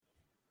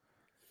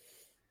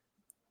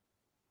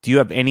Do you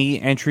have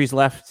any entries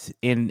left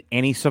in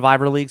any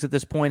Survivor leagues at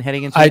this point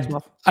heading into week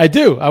 12? I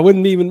do. I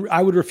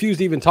would refuse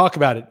to even talk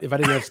about it if I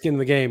didn't have skin in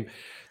the game.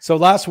 So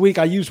last week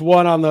I used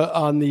one on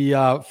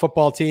the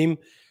football team,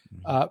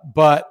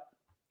 but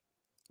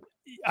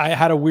I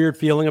had a weird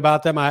feeling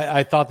about them.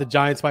 I thought the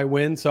Giants might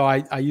win, so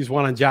I used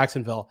one on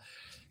Jacksonville.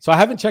 So I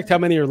haven't checked how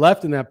many are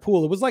left in that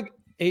pool. It was like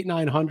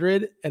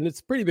 800-900, and it's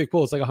a pretty big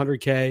pool. It's like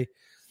 100K.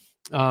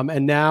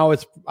 And now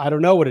I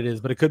don't know what it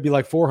is, but it could be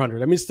like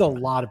 400. I mean, it's still a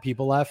lot of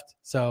people left.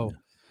 So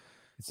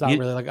it's not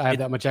really like I have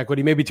that much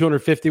equity, maybe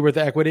 250 worth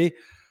of equity.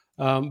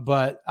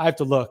 But I have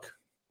to look.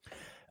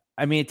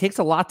 I mean, it takes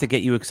a lot to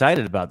get you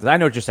excited about this. I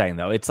know what you're saying,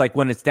 though. It's like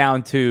when it's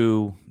down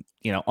to,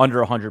 under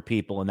 100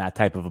 people in that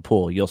type of a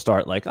pool, you'll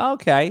start like,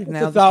 okay, it's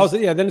now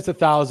 1,000. Yeah, then it's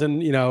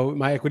 1,000.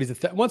 My equity's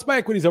once my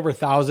equity's over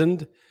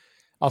 1,000,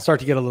 I'll start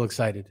to get a little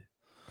excited.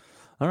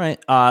 All right.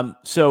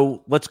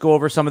 So let's go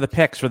over some of the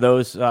picks for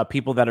those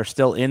people that are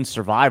still in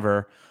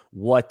Survivor.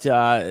 What,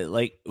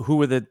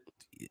 who are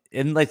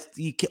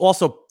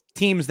also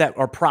teams that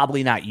are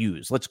probably not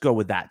used. Let's go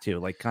with that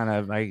too.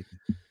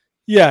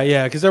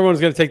 Yeah, because everyone's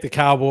going to take the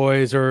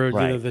Cowboys or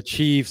the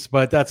Chiefs,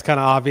 but that's kind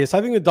of obvious.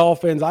 I think the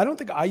Dolphins. I don't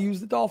think I use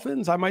the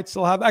Dolphins. I might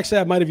still have. Actually,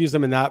 I might have used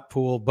them in that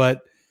pool,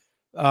 but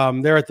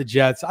they're at the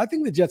Jets. I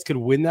think the Jets could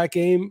win that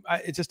game.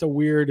 It's just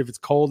if it's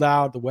cold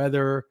out, the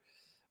weather.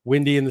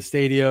 Windy in the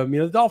stadium.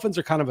 The Dolphins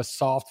are kind of a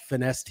soft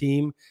finesse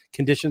team.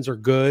 Conditions are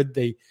good.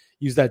 They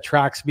use that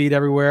track speed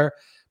everywhere.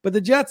 But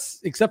the Jets,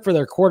 except for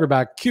their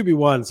quarterback,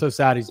 QB1, so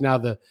sad he's now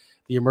the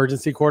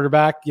emergency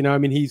quarterback.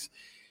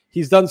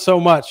 He's done so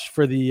much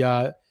for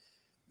the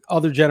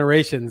other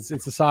generations in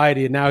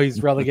society, and now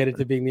he's relegated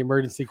to being the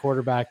emergency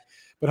quarterback.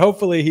 But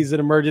hopefully he's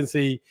an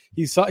emergency.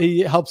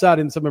 He helps out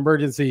in some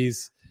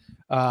emergencies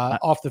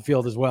off the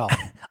field as well.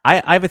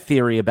 I have a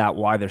theory about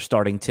why they're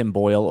starting Tim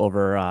Boyle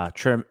over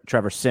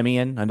Trevor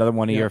Siemian, another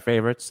one of your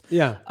favorites.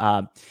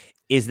 Yeah.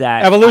 Is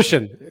that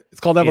evolution?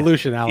 It's called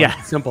evolution, Alan. Yeah.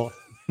 It's simple.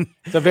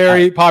 It's a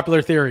very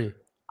popular theory.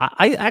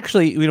 I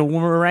actually, when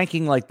we're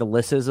ranking like the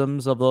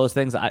Lissisms of those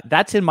things,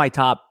 that's in my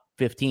top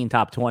 15,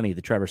 top 20,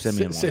 the Trevor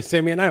Siemian one.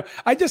 Siemian,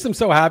 I just am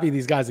so happy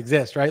these guys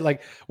exist, right?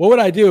 Like, what would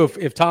I do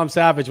if Tom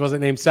Savage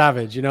wasn't named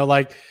Savage?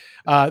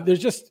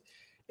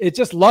 It's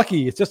just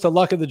lucky. It's just a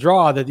luck of the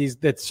draw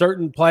that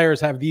certain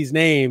players have these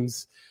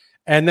names,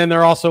 and then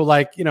they're also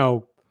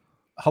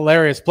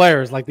hilarious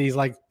players like these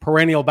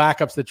perennial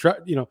backups that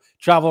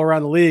travel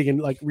around the league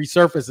and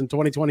resurface in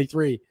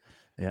 2023.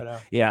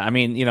 Yeah. I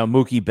mean,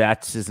 Mookie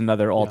Betts is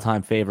another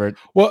all-time favorite.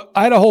 Well,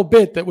 I had a whole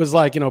bit that was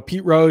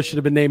Pete Rose should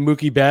have been named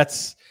Mookie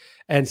Betts,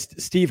 and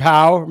Steve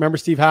Howe. Remember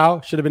Steve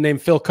Howe should have been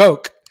named Phil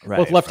Koch.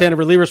 Both left-handed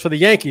relievers for the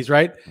Yankees,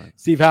 right?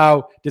 Steve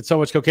Howe did so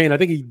much cocaine. I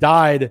think he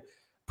died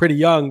pretty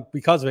young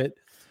because of it.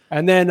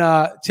 And then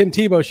Tim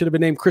Tebow should have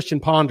been named Christian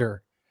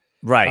Ponder.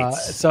 Right.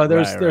 So there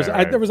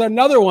was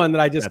another one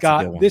that I just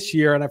got this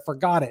year, and I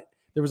forgot it.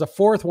 There was a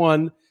fourth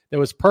one that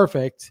was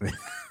perfect,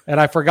 and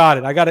I forgot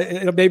it. I got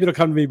it. Maybe it'll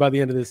come to me by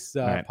the end of this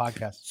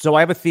podcast. So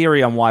I have a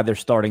theory on why they're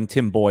starting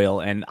Tim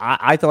Boyle, and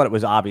I thought it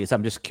was obvious.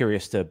 I'm just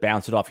curious to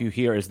bounce it off you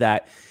here. Is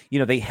that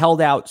they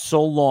held out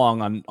so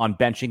long on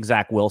benching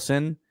Zach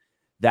Wilson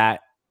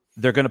that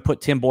they're going to put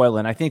Tim Boyle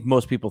in. I think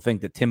most people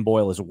think that Tim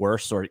Boyle is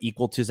worse or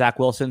equal to Zach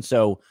Wilson.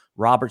 So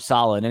Robert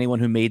Saleh and anyone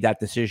who made that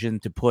decision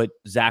to put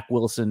Zach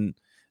Wilson,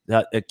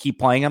 keep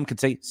playing him, could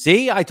say,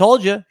 see, I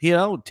told you,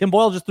 Tim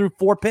Boyle just threw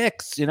 4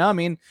 picks.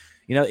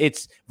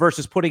 It's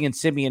versus putting in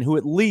Siemian, who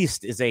at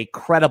least is a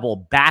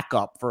credible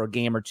backup for a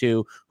game or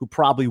two, who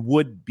probably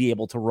would be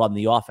able to run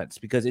the offense,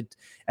 because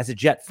as a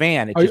Jet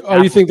fan,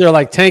 you think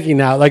they're tanking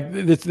now?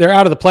 They're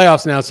out of the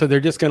playoffs now. So they're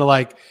just going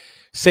to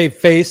save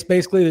face,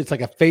 basically. It's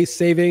like a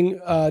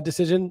face-saving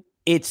decision.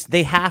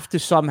 They have to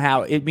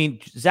somehow.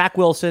 Zach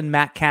Wilson,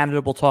 Matt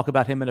Canada, we'll talk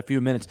about him in a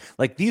few minutes.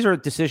 These are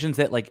decisions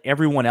that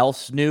everyone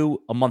else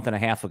knew a month and a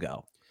half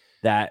ago,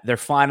 that they're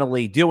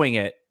finally doing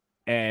it.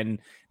 And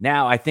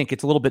now I think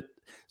it's a little bit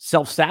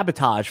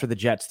self-sabotage for the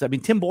Jets.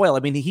 Tim Boyle,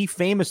 he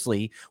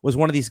famously was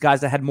one of these guys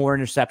that had more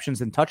interceptions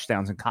than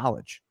touchdowns in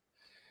college.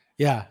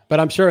 Yeah, but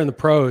I'm sure in the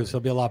pros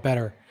he'll be a lot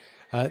better.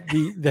 I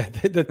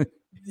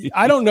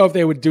don't know if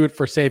they would do it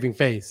for saving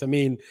face.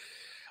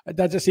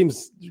 That just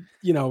seems,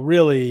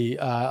 really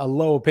a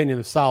low opinion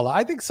of Saleh.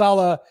 I think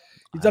Saleh,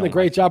 he's done a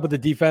great job with the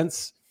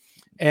defense.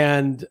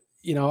 And,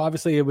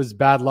 obviously it was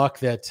bad luck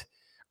that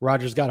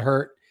Rodgers got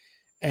hurt.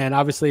 And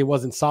obviously it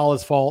wasn't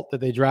Saleh's fault that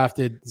they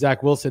drafted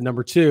Zach Wilson,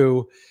 number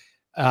 2.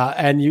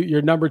 And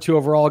your number 2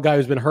 overall guy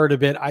who's been hurt a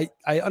bit.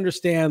 I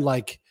understand,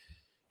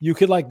 you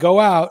could go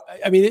out.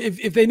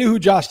 If they knew who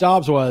Josh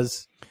Dobbs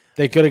was,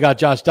 they could have got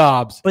Josh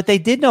Dobbs. But they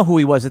did know who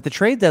he was at the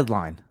trade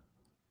deadline.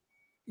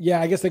 Yeah,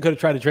 I guess they could have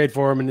tried to trade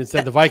for him, and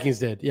instead the Vikings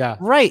did. Yeah,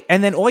 right.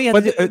 And then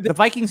the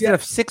Vikings did a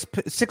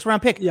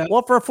 6-round pick. Yeah.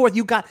 Well, for a 4th,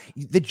 you got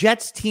the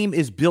Jets team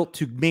is built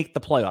to make the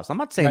playoffs. I'm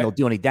not saying they'll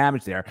do any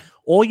damage there.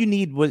 All you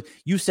need was,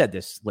 you said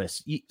this,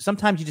 Liz.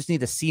 Sometimes you just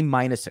need a C-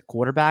 at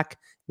quarterback,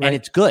 and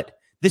it's good.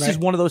 This is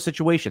one of those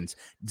situations.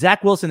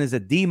 Zach Wilson is a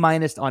D-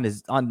 on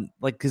his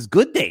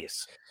good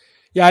days.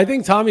 Yeah, I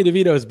think Tommy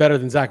DeVito is better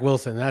than Zach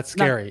Wilson. That's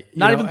scary.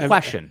 Not even a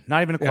question.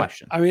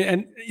 I mean,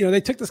 and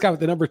they took this guy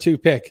with the number 2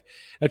 pick.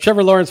 Now,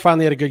 Trevor Lawrence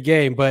finally had a good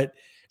game, but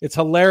it's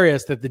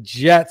hilarious that the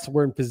Jets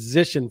were in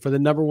position for the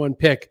number 1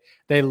 pick.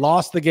 They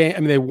lost the game. I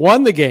mean, they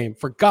won the game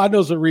for God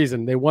knows what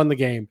reason. They won the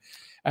game.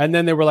 And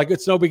then they were like,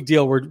 it's no big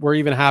deal. We're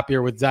even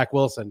happier with Zach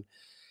Wilson.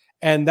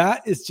 And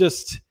that is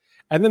just,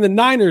 and then the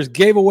Niners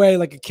gave away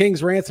like a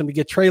king's ransom to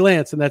get Trey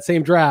Lance in that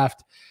same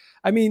draft.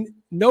 I mean,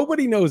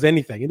 nobody knows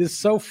anything. It is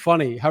so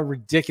funny how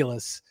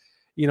ridiculous,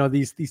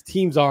 these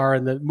teams are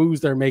and the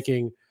moves they're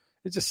making.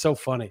 It's just so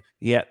funny.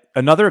 Yeah.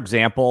 Another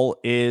example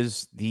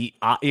is the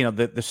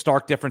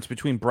stark difference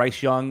between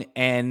Bryce Young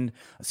and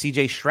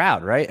CJ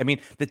Stroud, right? I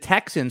mean, the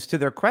Texans, to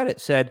their credit,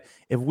 said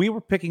if we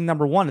were picking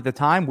number 1 at the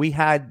time, we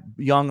had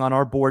Young on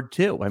our board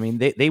too. I mean,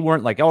 they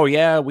weren't like, oh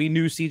yeah, we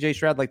knew CJ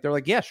Stroud. Like they're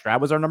like, yeah,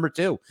 Stroud was our number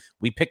 2.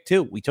 We picked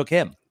 2. We took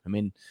him. I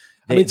mean,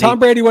 Tom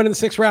Brady went in the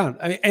 6th round.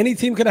 I mean, any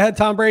team could have had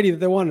Tom Brady that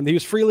they wanted. He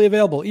was freely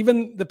available.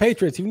 Even the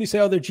Patriots, even you say,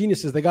 oh, they're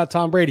geniuses, they got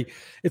Tom Brady.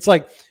 It's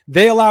like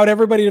they allowed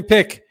everybody to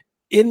pick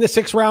in the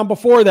 6th round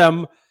before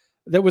them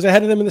that was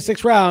ahead of them in the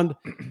 6th round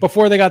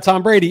before they got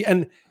Tom Brady.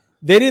 And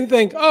they didn't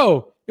think,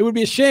 oh, it would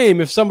be a shame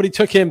if somebody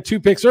took him 2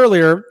 picks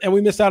earlier and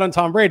we missed out on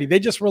Tom Brady. They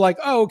just were like,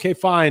 oh, okay,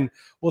 fine,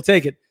 we'll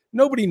take it.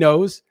 Nobody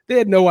knows. They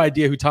had no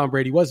idea who Tom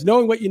Brady was.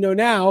 Knowing what you know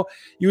now,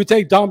 you would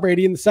take Tom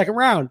Brady in the 2nd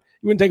round.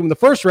 You wouldn't take him in the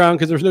 1st round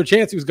because there's no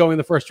chance he was going in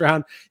the 1st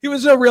round. There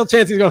was no real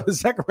chance he was going in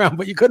the 2nd round,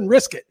 but you couldn't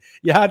risk it.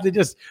 You had to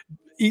just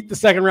eat the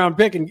 2nd round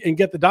pick and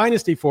get the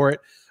dynasty for it.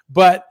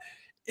 But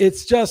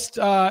it's just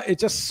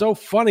so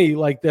funny,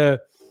 like the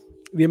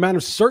amount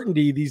of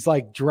certainty these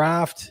like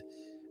draft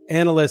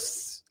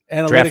analysts,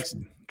 analytics,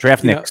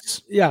 draft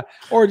nicks,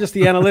 or just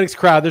the analytics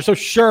crowd. They're so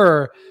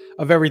sure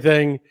of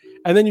everything,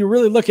 and then you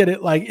really look at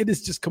it like it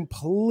is just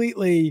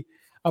completely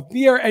up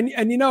the air. And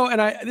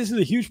this is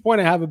a huge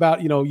point I have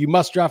about you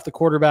must draft the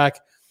quarterback.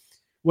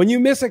 When you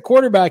miss a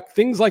quarterback,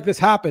 things like this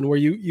happen where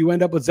you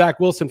end up with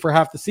Zach Wilson for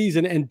half the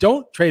season and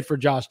don't trade for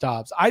Josh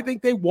Dobbs. I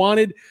think they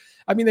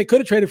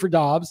could have traded for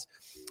Dobbs,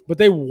 but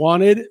they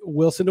wanted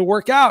Wilson to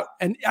work out.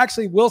 And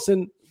actually,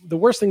 Wilson, the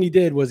worst thing he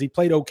did was he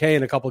played okay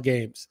in a couple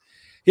games.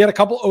 He had a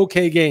couple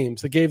okay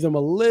games that gave them a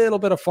little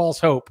bit of false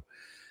hope.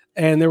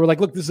 And they were like,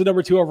 look, this is a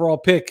number 2 overall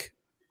pick.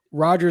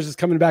 Rodgers is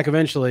coming back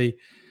eventually.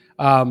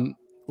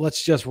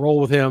 Let's just roll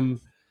with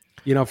him,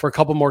 for a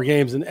couple more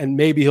games and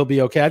maybe he'll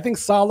be okay. I think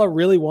Saleh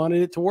really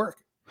wanted it to work.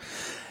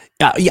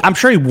 Yeah, I'm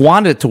sure he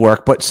wanted it to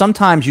work, but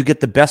sometimes you get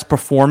the best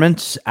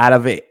performance out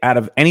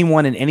of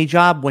anyone in any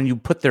job when you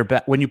put their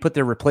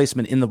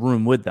replacement in the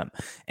room with them.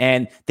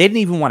 And they didn't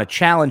even want to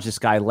challenge this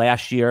guy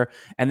last year,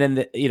 and then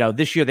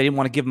this year they didn't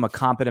want to give him a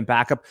competent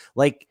backup.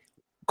 Like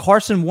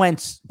Carson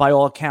Wentz, by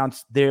all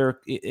accounts,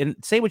 and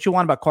say what you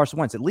want about Carson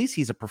Wentz. At least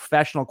he's a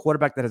professional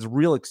quarterback that has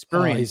real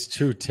experience.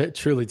 He's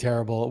truly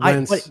terrible.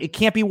 But it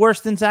can't be worse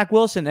than Zach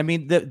Wilson. I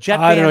mean, the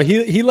Jet. I don't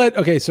know. He led.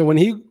 Okay, so when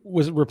he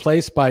was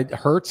replaced by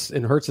Hurts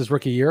in Hurts'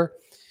 rookie year,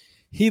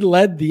 he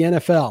led the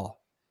NFL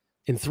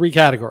in 3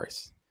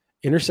 categories: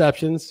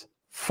 interceptions,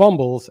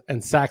 fumbles,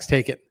 and sacks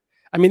taken.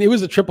 I mean, it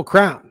was a triple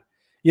crown.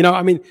 You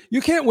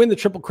can't win the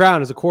triple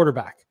crown as a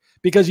quarterback,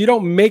 because you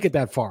don't make it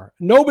that far.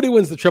 Nobody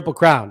wins the triple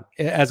crown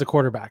as a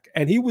quarterback.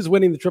 And he was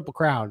winning the triple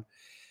crown,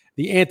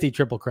 the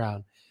anti-triple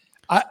crown.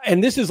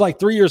 And this is like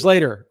 3 years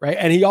later, right?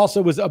 And he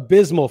also was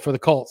abysmal for the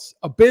Colts.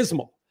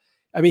 Abysmal.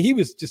 I mean, he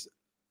was just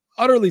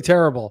utterly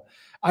terrible.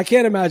 I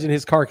can't imagine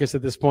his carcass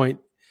at this point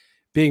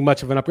being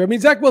much of an upgrade. I mean,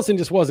 Zach Wilson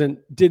just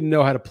didn't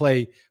know how to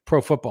play pro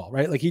football,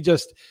 right? Like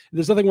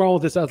there's nothing wrong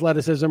with his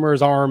athleticism or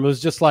his arm. It was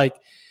just like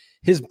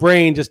his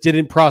brain just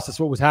didn't process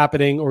what was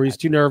happening, or he's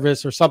too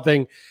nervous or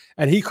something.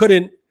 And he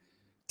couldn't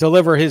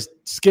deliver his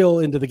skill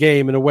into the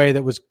game in a way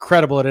that was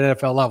credible at an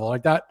NFL level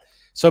like that.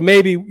 So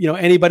maybe,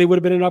 anybody would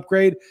have been an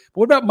upgrade. But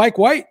what about Mike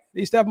White?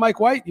 They used to have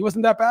Mike White. He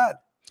wasn't that bad.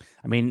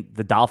 I mean,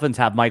 the Dolphins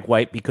have Mike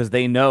White because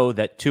they know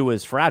that Tua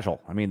is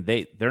fragile. I mean,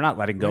 they're not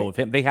letting go of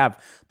him. They have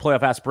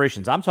playoff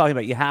aspirations. I'm talking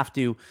about you have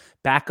to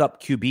back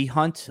up QB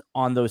hunt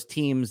on those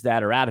teams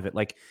that are out of it.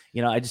 Like,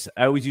 I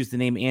always use the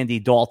name Andy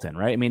Dalton,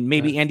 right? I mean,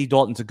 maybe Andy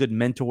Dalton's a good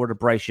mentor to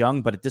Bryce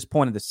Young, but at this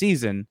point of the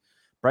season,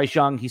 Bryce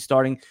Young, he's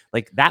starting,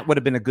 like that would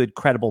have been a good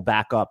credible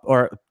backup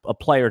or a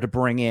player to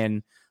bring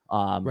in,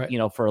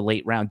 for a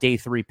late round, day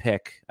 3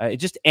 pick.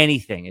 Just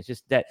anything. It's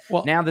just that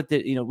now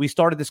that we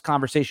started this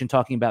conversation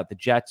talking about the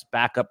Jets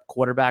backup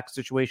quarterback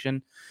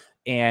situation,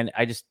 and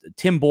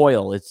Tim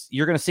Boyle,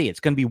 you're going to see it's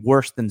going to be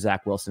worse than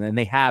Zach Wilson, and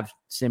they have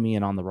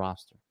Simeon on the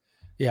roster.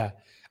 Yeah.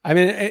 I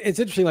mean, it's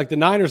interesting. Like the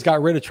Niners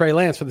got rid of Trey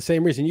Lance for the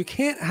same reason. You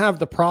can't have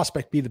the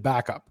prospect be the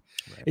backup.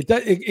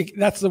 Right.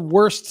 That's the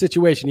worst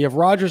situation. You have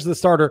Rodgers the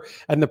starter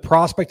and the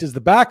prospect is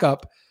the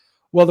backup.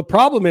 Well, the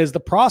problem is the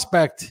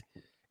prospect,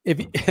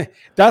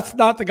 that's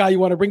not the guy you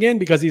want to bring in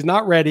because he's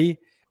not ready,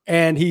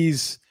 and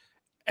he's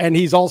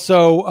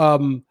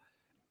also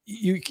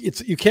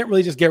you can't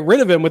really just get rid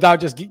of him without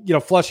just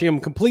flushing him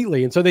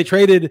completely. And so they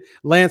traded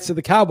Lance to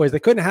the Cowboys. They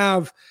couldn't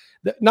have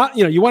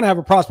you want to have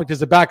a prospect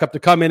as a backup to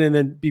come in and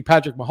then be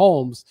Patrick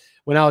Mahomes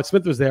when Alex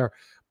Smith was there.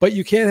 but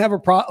you can't have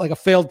a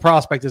failed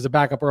prospect as a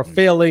backup or a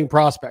failing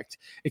prospect.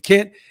 It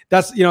can't.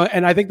 That's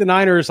and I think the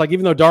Niners, like,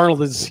 even though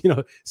Darnold is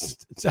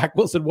Zach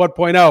Wilson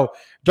 1.0,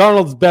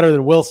 Darnold's better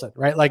than Wilson,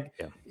 right? Like,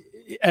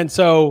 and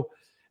so.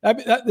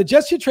 The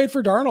Jets should trade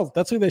for Darnold.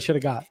 That's who they should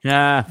have got.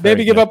 Yeah,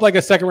 maybe give up like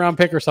a second round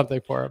pick or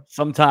something for him.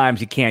 Sometimes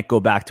you can't go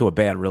back to a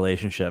bad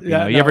relationship. You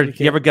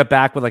ever get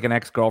back with like an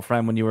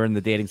ex-girlfriend when you were in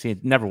the dating scene?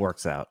 It never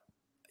works out.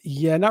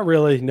 Yeah, not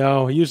really.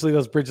 No, usually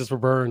those bridges were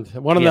burned.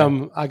 One of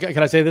them,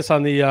 can I say this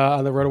on the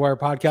RotoWire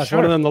podcast? Sure.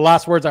 One of them, the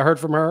last words I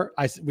heard from her,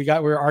 we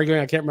were arguing.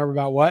 I can't remember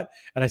about what,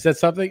 and I said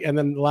something, and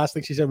then the last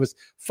thing she said was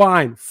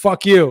 "Fine,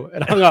 fuck you,"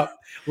 and hung up.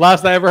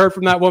 Last I ever heard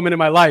from that woman in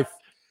my life.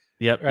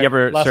 Yep. Right? You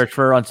ever search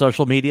for her on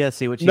social media,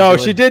 see what she's doing? No,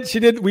 she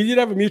did. We did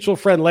have a mutual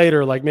friend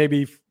later, like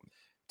maybe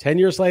 10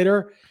 years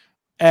later.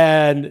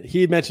 And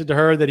he mentioned to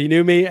her that he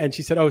knew me. And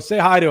she said, "Oh, say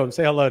hi to him.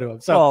 Say hello to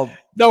him." So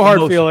no hard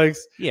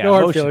feelings. Yeah, no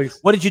hard feelings.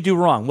 What did you do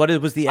wrong? What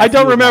was the... I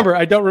don't remember.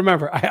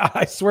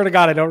 I swear to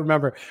God, I don't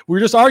remember. We were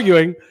just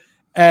arguing.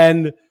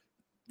 And,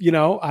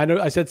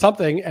 I said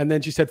something. And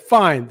then she said,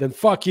 "Fine, then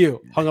fuck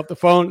you." Hung up the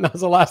phone. That was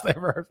the last I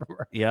ever heard from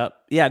her. Yep.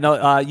 Yeah. No,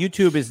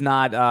 YouTube is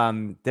not...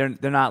 they're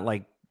not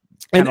like...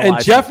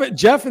 And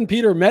Jeff and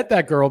Peter met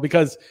that girl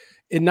because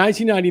in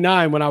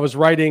 1999, when I was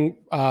writing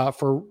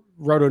for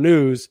Roto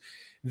News,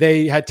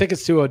 they had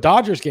tickets to a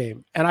Dodgers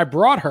game, and I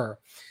brought her.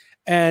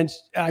 And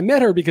I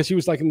met her because she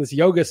was like in this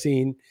yoga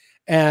scene,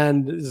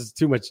 and this is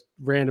too much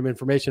random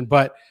information,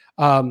 but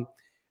and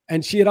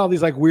she had all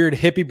these like weird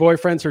hippie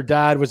boyfriends. Her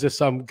dad was just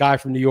some guy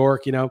from New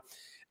York,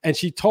 and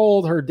she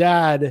told her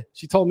dad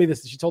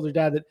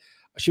that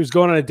she was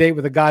going on a date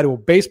with a guy to a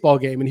baseball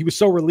game, and he was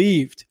so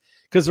relieved.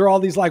 Because there are all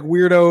these like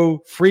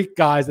weirdo freak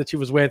guys that she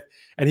was with,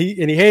 and he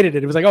hated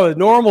it. It was like, oh, the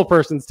normal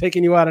person's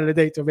taking you out on a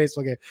date to a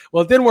baseball game.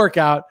 Well, it didn't work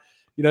out.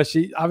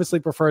 She obviously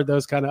preferred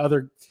those kind of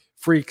other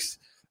freaks.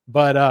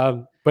 But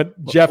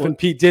Jeff and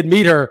Pete did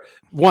meet her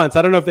once.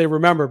 I don't know if they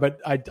remember, but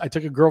I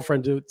took a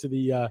girlfriend to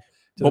the.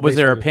 What was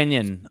their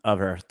opinion of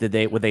her?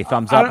 Would they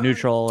thumbs up,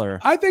 neutral, or?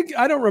 I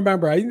don't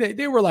remember. I think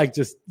they were like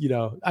just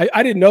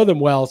I didn't know them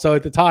well, so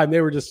at the time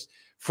they were just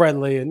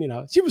friendly, and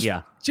she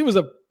was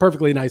a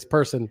perfectly nice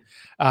person.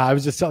 I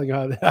was just telling you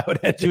how it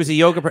ended. She was a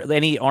yoga.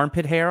 Any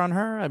armpit hair on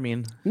her? I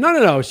mean,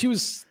 no. She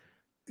was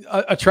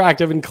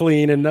attractive and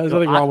clean, and there's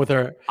nothing wrong with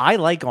her. I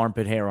like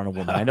armpit hair on a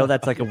woman. I know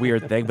that's like a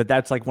weird thing, but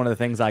that's like one of the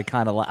things I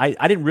kind of like.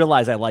 I didn't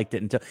realize I liked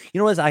it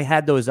until as I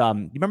had those.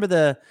 You remember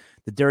the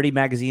Dirty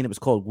magazine? It was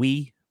called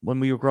We when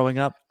we were growing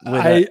up.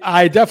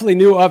 I definitely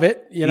knew of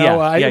it.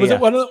 Was it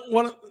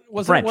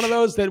one of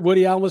those that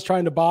Woody Allen was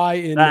trying to buy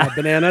in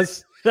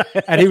Bananas?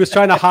 And he was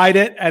trying to hide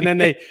it, and then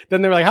they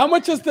were like, how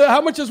much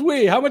is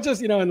We? How much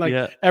is and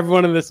like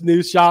everyone in this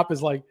news shop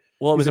is like,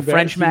 well, it was a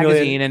French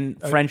magazine, and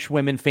French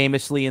women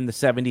famously in the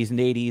 70s and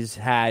 80s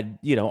had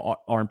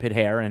armpit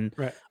hair, and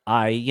right.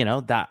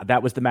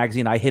 that was the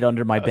magazine I hid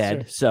under my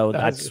bed, so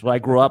that's what I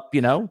grew up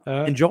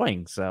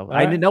enjoying. So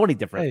I didn't know any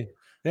different. Hey,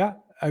 yeah,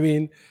 I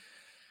mean.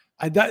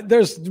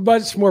 There's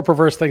much more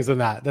perverse things than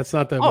that. That's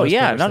not the. Oh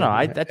yeah, no.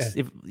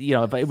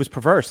 If it was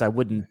perverse, I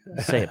wouldn't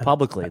say it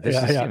publicly. This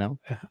is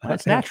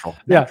it's natural.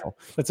 Natural.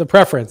 It's a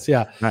preference.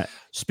 Yeah. All right.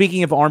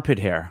 Speaking of armpit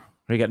hair,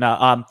 we got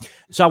now.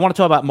 So I want to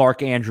talk about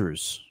Mark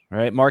Andrews.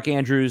 Right, Mark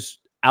Andrews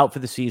out for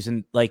the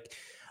season. Like,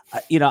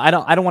 I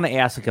don't want to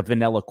ask like a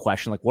vanilla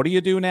question, like what do you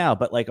do now?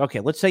 But like,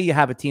 okay, let's say you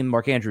have a team,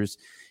 Mark Andrews.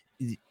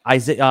 I'm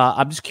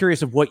just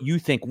curious of what you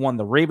think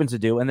the Ravens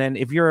would do, and then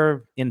if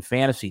you're in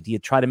fantasy, do you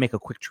try to make a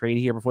quick trade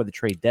here before the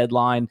trade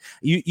deadline?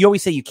 You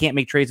always say you can't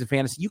make trades in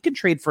fantasy. You can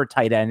trade for a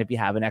tight end if you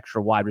have an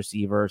extra wide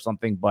receiver or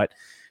something, but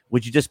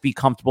would you just be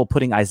comfortable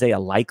putting Isaiah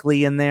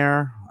Likely in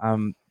there?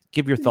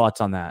 Give your thoughts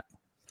on that.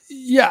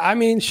 Yeah, I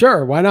mean,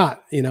 sure, why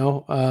not?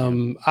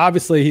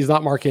 Obviously he's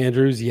not Mark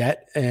Andrews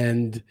yet,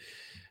 and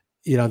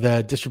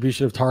the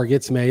distribution of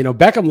targets may.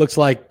 Beckham looks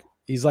like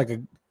he's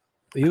like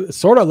he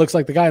sort of looks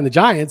like the guy in the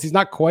Giants. He's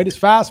not quite as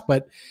fast,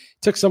 but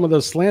took some of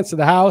those slants to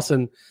the house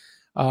and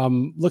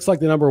looks like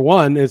the number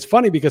one. It's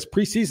funny because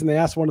preseason they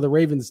asked one of the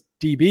Ravens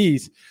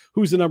DBs,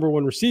 who's the number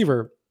one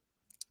receiver?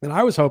 And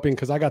I was hoping,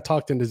 because I got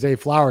talked into Zay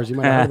Flowers, you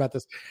might have heard about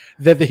this,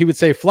 that he would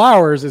say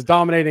Flowers is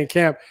dominating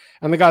camp.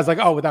 And the guy's like,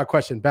 oh, without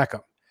question,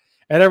 Beckham.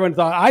 And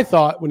I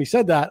thought when he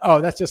said that,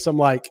 oh, that's just some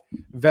like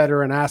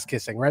veteran ass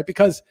kissing, right?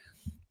 Because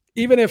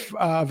even if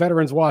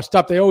veterans washed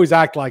up, they always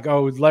act like,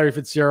 oh, Larry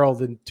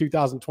Fitzgerald in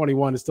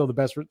 2021 is still the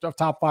best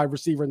top 5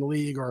 receiver in the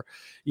league, or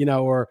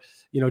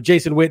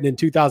Jason Witten in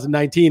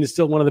 2019 is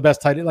still one of the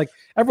best tight ends. Like,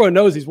 everyone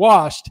knows he's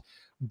washed,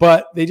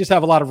 but they just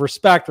have a lot of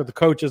respect with the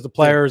coaches, the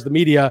players, the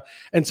media.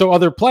 And so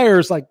other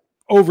players like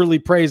overly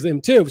praise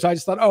him too. So I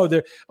just thought,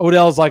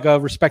 Odell's like a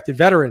respected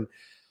veteran.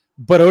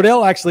 But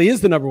Odell actually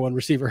is the number one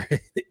receiver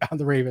on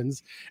the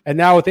Ravens. And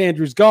now with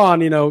Andrews gone,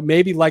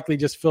 maybe Likely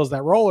just fills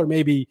that role, or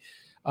maybe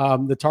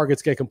the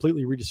targets get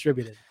completely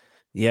redistributed.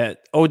 Yeah,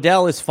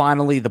 Odell is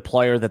finally the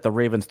player that the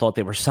Ravens thought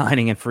they were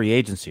signing in free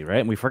agency, right?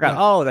 And we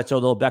forgot, that's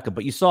Odell Beckham.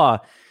 But you saw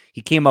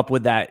he came up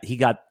with that. He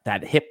got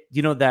that hip,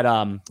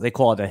 that they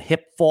call it a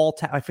hip fall.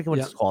 I forget what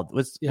it's called.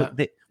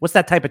 What's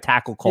that type of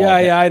tackle called?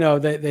 Yeah, I know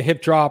the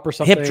hip drop or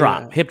something.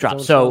 Hip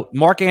drop. So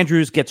Mark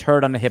Andrews gets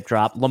hurt on the hip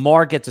drop.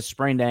 Lamar gets a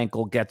sprained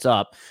ankle, gets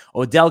up.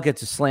 Odell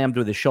gets slammed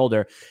with his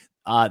shoulder.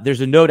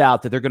 There's a note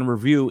out that they're going to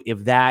review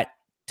if that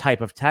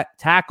type of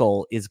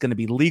tackle is going to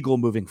be legal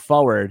moving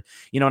forward.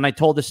 And I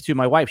told this to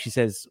my wife. She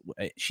says,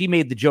 she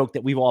made the joke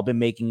that we've all been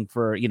making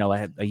for,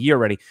 a year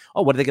already.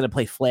 Oh, what are they going to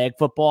play flag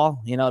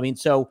football?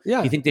 So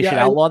you think they should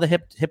outlaw the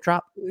hip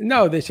drop?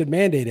 No, they should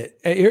mandate it.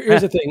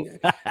 Here's the thing.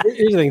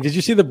 Here's the thing. Did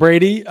you see the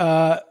Brady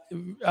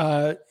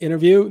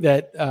interview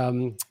that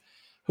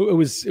it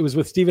was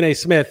with Stephen A.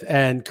 Smith,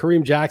 and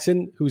Kareem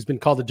Jackson, who's been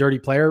called a dirty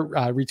player,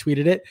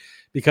 retweeted it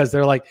because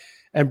they're like,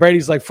 and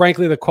Brady's like,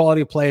 frankly, the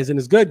quality of play isn't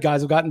as good.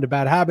 Guys have gotten into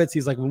bad habits.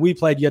 He's like, when we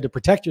played, you had to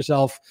protect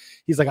yourself.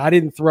 He's like, I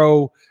didn't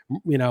throw,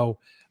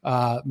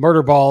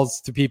 murder balls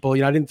to people.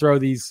 I didn't throw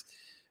these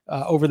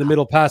over the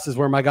middle passes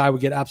where my guy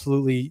would get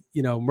absolutely,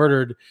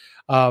 murdered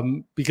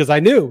because I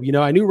knew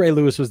Ray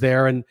Lewis was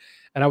there and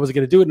I was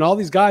going to do it. And all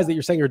these guys that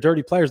you're saying are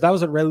dirty players, that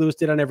was what Ray Lewis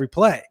did on every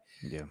play.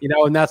 Yeah.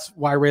 And that's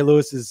why Ray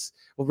Lewis,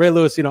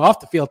 off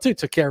the field too,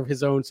 took care of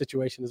his own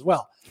situation as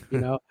well.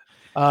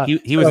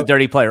 He was a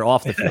dirty player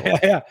off the field.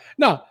 Yeah.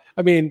 No,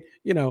 I mean,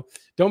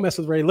 don't mess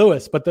with Ray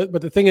Lewis. But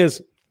the thing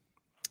is,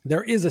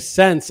 there is a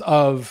sense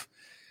of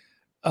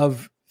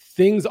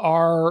things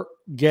are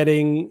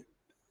getting,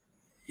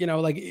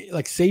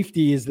 like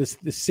safety is this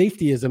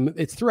safetyism.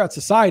 It's throughout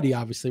society,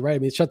 obviously, right? I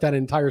mean, it shut down an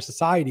entire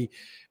society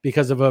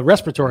because of a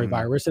respiratory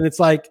virus. And it's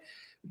like,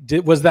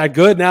 was that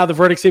good? Now the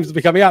verdict seems to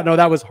be coming out. No,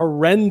 that was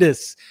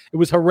horrendous. It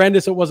was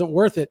horrendous. It wasn't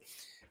worth it.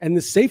 And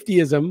the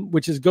safetyism,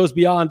 which goes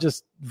beyond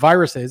just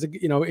viruses,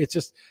 it's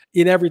just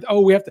in everything.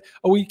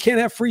 We can't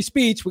have free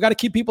speech. We got to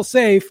keep people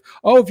safe.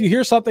 Oh, if you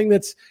hear something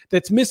that's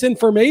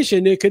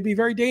misinformation, it could be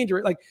very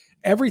dangerous. Like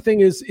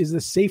everything is the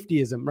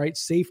safetyism, right?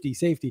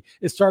 Safety.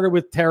 It started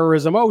with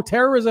terrorism. Oh,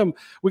 terrorism.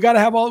 We got to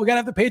have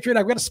the Patriot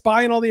Act. We got to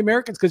spy on all the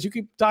Americans because you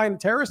keep dying in a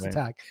terrorist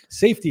attack.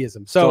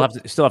 Safetyism. So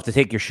still have to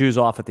take your shoes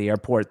off at the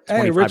airport.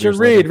 Hey, Richard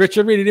Reed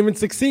didn't even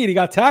succeed. He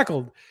got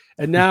tackled.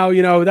 And now,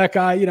 that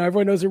guy,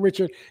 everyone knows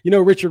Richard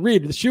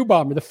Reed, the shoe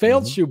bomber, the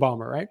failed shoe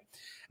bomber, right?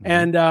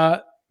 Mm-hmm.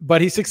 And, but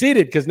he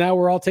succeeded because now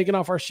we're all taking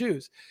off our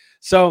shoes.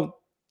 So,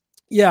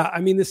 yeah, I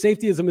mean, the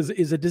safetyism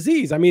is a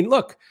disease. I mean,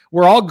 look,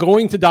 we're all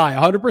going to die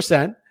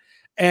 100%.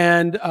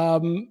 And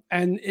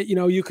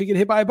you could get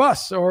hit by a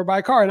bus or by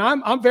a car. And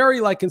I'm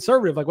very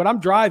conservative. Like when I'm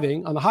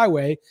driving on the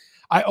highway,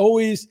 I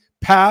always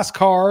pass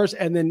cars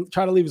and then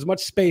try to leave as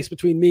much space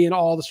between me and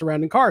all the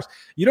surrounding cars.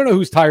 You don't know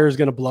whose tire is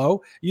going to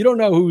blow. You don't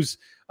know who's,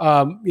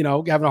 having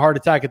a heart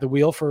attack at the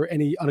wheel for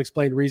any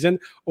unexplained reason,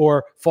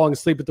 or falling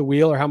asleep at the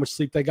wheel, or how much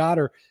sleep they got,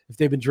 or if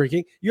they've been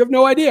drinking. You have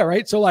no idea,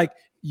 right? So that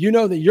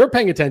you're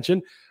paying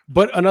attention,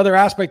 but another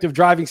aspect of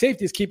driving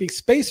safety is keeping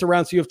space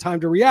around so you have time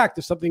to react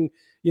if something,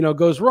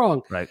 goes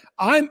wrong. Right.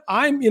 I'm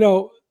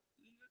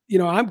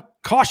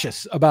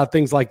cautious about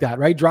things like that,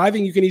 right?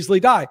 Driving, you can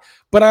easily die,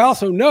 but I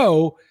also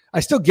know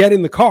I still get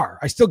in the car.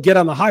 I still get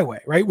on the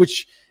highway, right?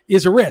 Which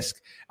is a risk.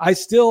 I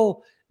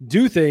still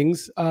do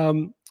things,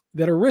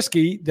 that are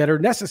risky, that are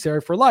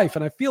necessary for life.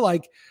 And I feel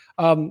like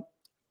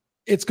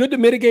it's good to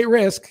mitigate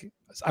risk.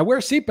 I wear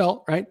a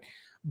seatbelt, right?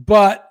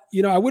 But,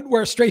 I wouldn't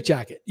wear a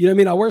straitjacket. You know what I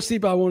mean? I'll wear a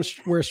seatbelt. I won't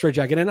wear a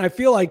straitjacket. And I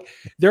feel like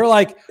they're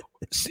like,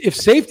 if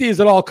safety is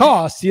at all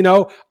costs,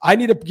 I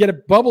need to get a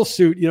bubble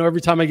suit,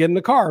 every time I get in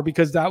the car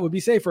because that would be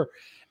safer.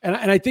 And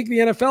I think the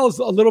NFL is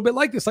a little bit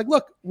like this. Like,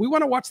 look, we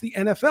want to watch the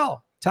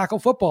NFL tackle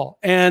football.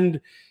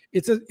 And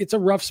it's a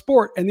rough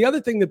sport. And the other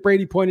thing that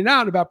Brady pointed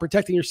out about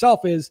protecting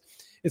yourself is,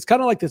 it's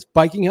kind of like this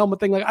biking helmet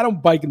thing. Like I don't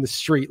bike in the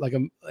street like a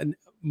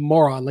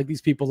moron, like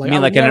these people. Like I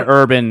mean, like in an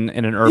urban.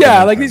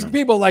 Yeah, like these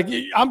people. Like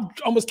I'm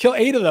almost kill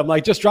 8 of them.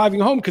 Like just driving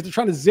home because they're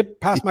trying to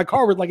zip past my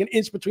car with like an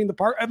inch between the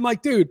part. I'm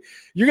like, dude,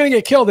 you're gonna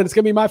get killed, and it's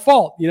gonna be my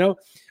fault.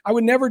 I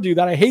would never do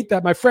that. I hate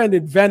that. My friend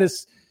in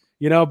Venice,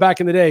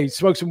 back in the day,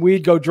 smoked some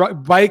weed, go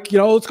bike.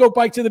 Let's go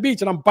bike to the beach,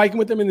 and I'm biking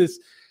with him in this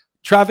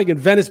traffic in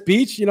Venice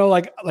Beach,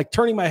 like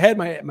turning my head,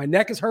 my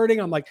neck is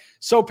hurting. I'm like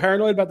so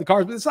paranoid about the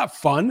cars, but it's not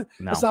fun.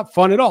 No. It's not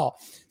fun at all.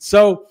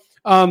 So,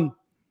 but on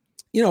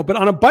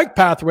a bike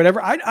path or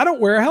whatever, I don't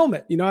wear a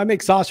helmet. I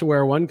make Sasha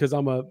wear one because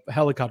I'm a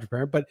helicopter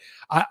parent, but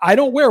I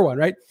don't wear one.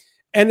 Right.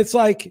 And it's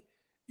like,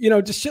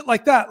 just shit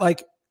like that.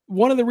 Like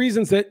one of the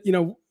reasons that,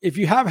 if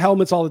you have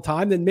helmets all the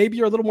time, then maybe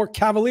you're a little more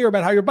cavalier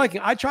about how you're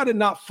biking. I try to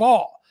not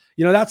fall,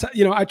 that's,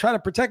 I try to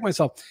protect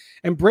myself.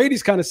 And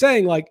Brady's kind of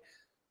saying like,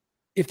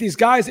 if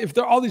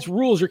there are all these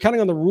rules, you're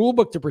counting on the rule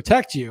book to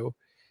protect you,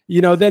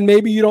 then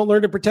maybe you don't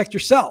learn to protect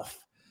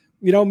yourself.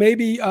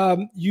 Maybe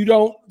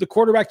the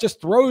quarterback just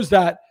throws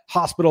that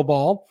hospital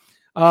ball.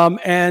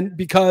 And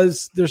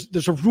because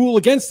there's a rule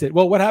against it.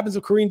 Well, what happens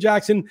if Kareem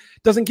Jackson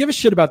doesn't give a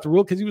shit about the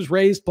rule because he was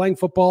raised playing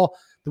football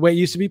the way it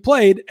used to be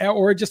played,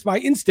 or just by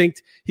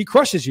instinct, he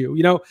crushes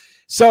you,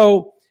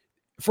 So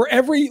for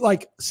every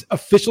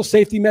official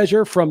safety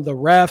measure from the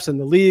refs and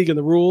the league and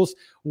the rules,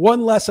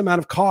 one less amount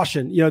of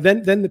caution,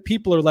 then the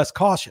people are less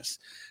cautious.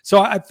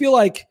 So I feel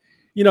like,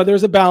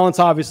 there's a balance.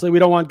 Obviously, we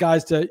don't want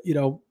guys to,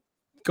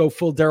 go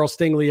full Daryl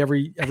Stingley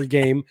every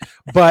game,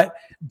 but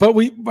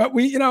we,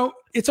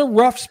 it's a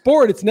rough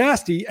sport. It's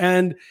nasty.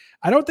 And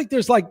I don't think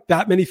there's like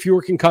that many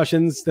fewer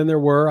concussions than there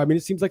were. I mean,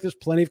 it seems like there's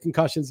plenty of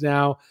concussions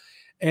now.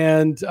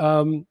 And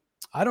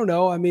I don't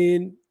know. I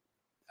mean,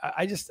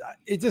 I'm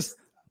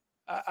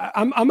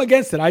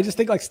against it. I just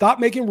think like stop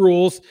making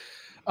rules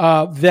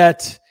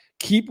that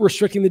keep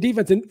restricting the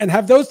defense and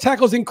have those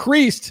tackles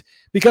increased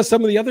because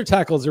some of the other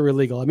tackles are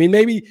illegal. I mean,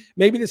 maybe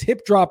this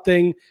hip drop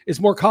thing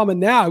is more common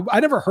now. I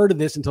never heard of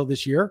this until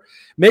this year.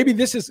 Maybe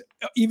this is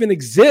even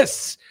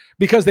exists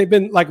because they've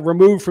been like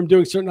removed from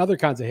doing certain other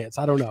kinds of hits.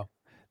 I don't know.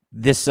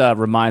 This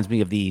reminds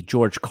me of the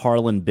George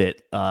Carlin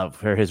bit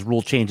for his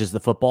rule changes the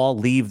football,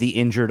 leave the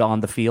injured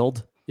on the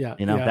field. Yeah.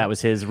 That was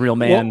his real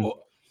man.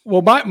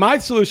 Well, my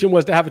solution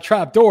was to have a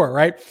trap door,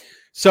 right?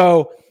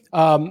 So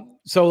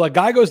a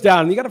guy goes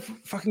down and you got to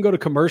fucking go to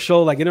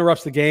commercial, like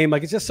interrupts the game.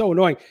 Like it's just so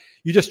annoying.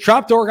 You just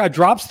trap door, guy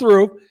drops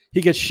through,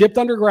 he gets shipped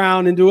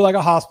underground into like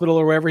a hospital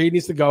or wherever he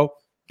needs to go.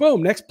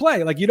 Boom, next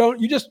play. Like you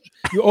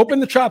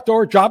open the trap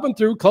door, drop him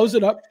through, close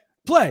it up,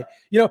 play.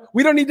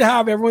 We don't need to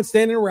have everyone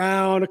standing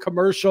around a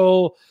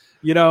commercial,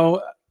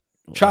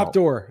 trap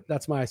door.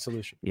 That's my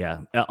solution. Yeah.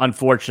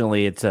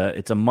 Unfortunately, it's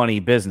a money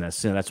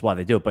business, and that's why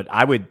they do it. But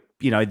I would,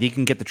 you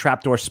can get the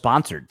trap door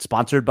sponsored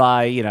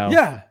by,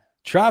 yeah,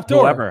 trap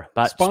door, whoever,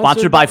 but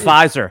sponsored by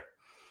Pfizer.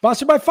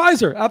 Sponsored by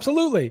Pfizer.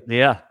 Absolutely.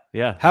 Yeah.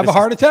 Have a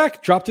heart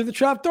attack, drop through the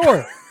trap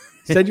door.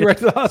 Send you right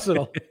to the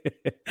hospital.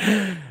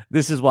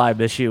 This is why I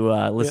miss you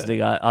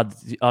listening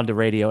on the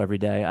radio every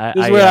day.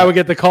 This is where I would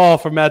get the call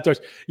from Matt Deutsch.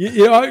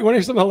 You want to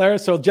hear something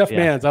hilarious? So Jeff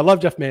Manns, I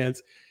love Jeff Manns.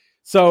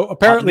 So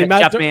apparently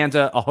Jeff Manns,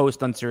 a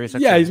host on SiriusXM.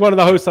 Yeah, he's one of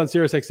the hosts on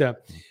SiriusXM.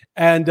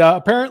 And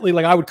apparently,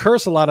 like I would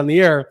curse a lot on the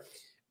air,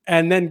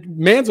 and then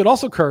Manns would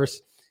also curse.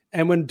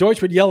 And when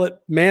Deutsch would yell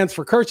at Manns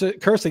for cursing,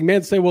 Manns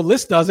would say, "Well,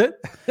 List does it."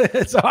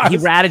 So he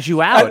ratted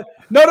you out.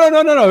 No.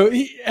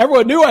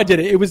 Everyone knew I did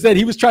it. It was that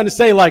he was trying to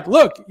say, like,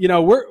 look,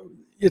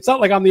 it's not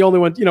like I'm the only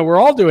one. We're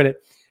all doing it.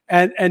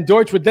 And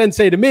Deutsch would then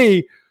say to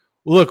me,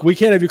 look, we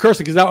can't have you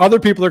cursing because now other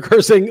people are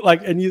cursing.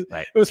 Like, and it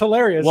was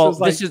hilarious. Well,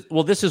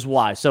 it this is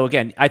why. So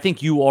again, I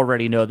think you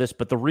already know this,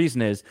 but the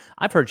reason is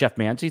I've heard Jeff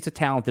Manns. He's a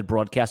talented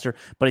broadcaster,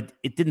 but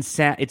it didn't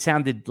sound. It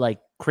sounded like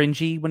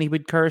cringy when he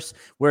would curse,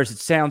 whereas it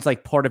sounds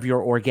like part of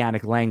your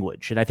organic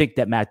language. And I think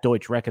that Matt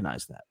Deutsch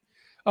recognized that.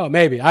 Oh,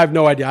 maybe. I have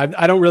no idea.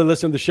 I don't really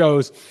listen to the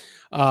shows.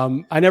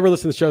 I never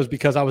listened to the shows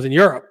because I was in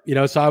Europe,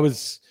 so I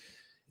was,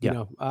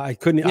 I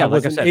couldn't, I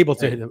wasn't able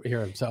to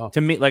hear him. So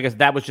to me,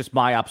 that was just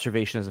my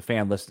observation as a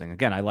fan listening.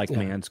 Again, I like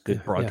Mann's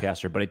good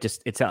broadcaster, but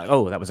it's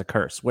that was a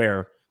curse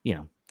where,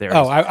 there.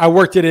 I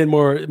worked it in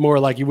more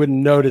like you wouldn't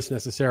notice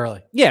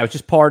necessarily. Yeah. It was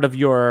just part of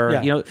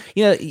your,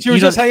 She was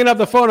just hanging up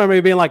the phone on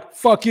me being like,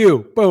 fuck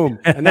you, boom.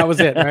 And that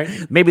was it. Right.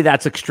 Maybe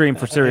that's extreme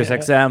for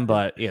SiriusXM,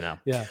 but Yeah.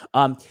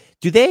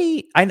 Do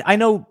they? I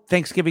know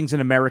Thanksgiving's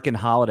an American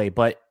holiday,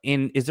 but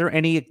is there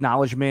any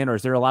acknowledgement, or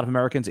is there a lot of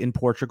Americans in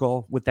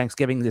Portugal with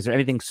Thanksgiving? Is there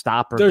anything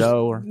stop or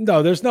go? Or?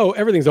 No, there's no.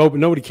 Everything's open.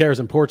 Nobody cares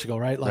in Portugal,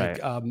 right?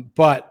 Like,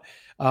 right.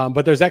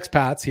 But there's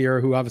expats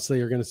here who obviously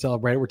are going to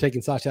celebrate it. We're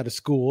taking Sasha out of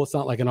school. It's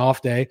not like an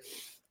off day,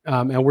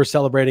 and we're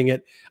celebrating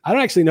it. I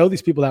don't actually know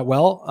these people that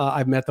well.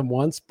 I've met them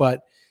once,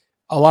 but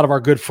a lot of our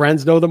good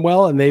friends know them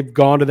well, and they've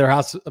gone to their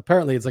house.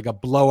 Apparently, it's like a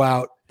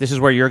blowout. This is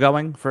where you're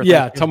going for?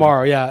 Yeah,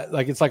 tomorrow. Yeah,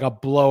 like it's like a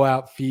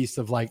blowout feast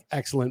of like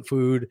excellent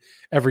food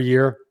every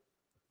year,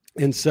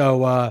 and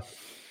so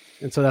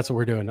that's what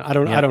we're doing. I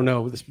don't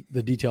know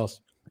the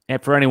details.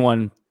 And for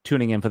anyone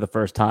tuning in for the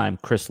first time,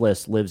 Chris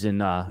List lives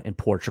in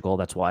Portugal.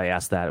 That's why I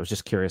asked that. I was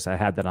just curious. I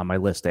had that on my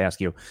list to ask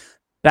you.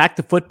 Back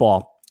to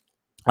football.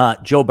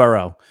 Joe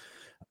Burrow.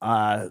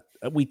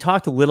 We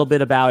talked a little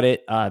bit about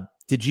it.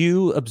 Did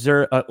you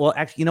observe? Well,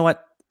 actually, you know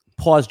what?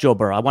 Pause Joe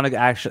Burrow. I want to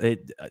actually.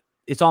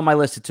 It's on my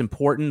list. It's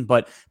important,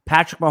 but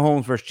Patrick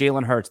Mahomes versus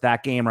Jalen Hurts,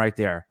 that game right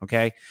there.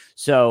 Okay.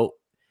 So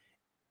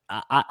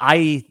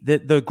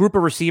the group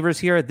of receivers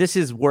here, this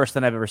is worse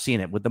than I've ever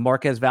seen it with the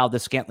Marquez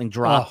Valdes-Scantling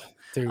drop.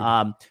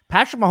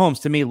 Patrick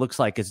Mahomes to me looks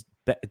like as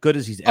good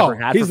as he's ever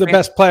had. He's the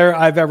best player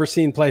I've ever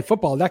seen play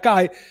football. That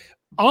guy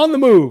on the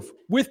move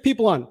with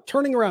people on,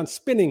 turning around,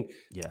 spinning.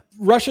 Yeah.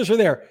 Rushers are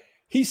there.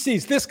 He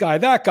sees this guy,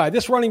 that guy,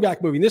 this running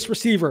back moving, this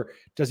receiver.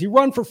 Does he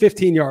run for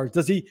 15 yards?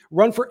 Does he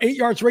run for 8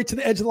 yards right to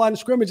the edge of the line of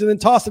scrimmage and then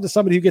toss it to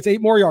somebody who gets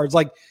 8 more yards?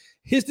 Like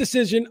his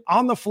decision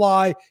on the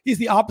fly, he's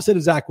the opposite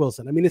of Zach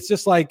Wilson. I mean, it's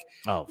just like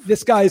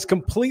this guy is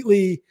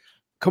completely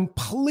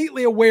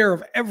aware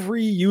of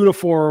every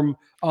uniform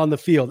on the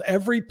field,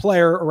 every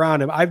player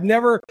around him.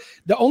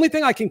 The only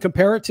thing I can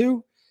compare it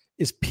to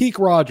is peak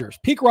Rodgers.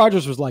 Peak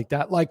Rodgers was like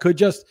that,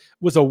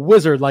 was a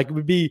wizard, like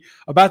would be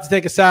about to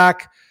take a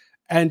sack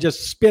and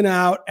just spin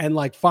out and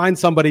like find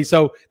somebody.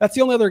 So that's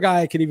the only other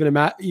guy I can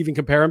even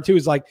compare him to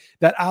is like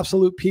that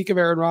absolute peak of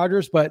Aaron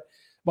Rodgers. But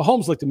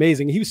Mahomes looked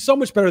amazing. He was so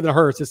much better than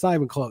Hurts. It's not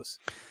even close.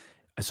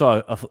 I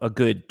saw a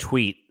good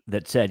tweet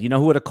that said, you know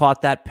who would have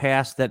caught that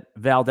pass that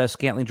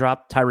Valdes-Scantling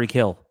dropped? Tyreek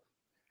Hill.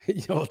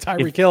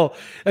 Tyreek Hill.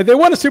 They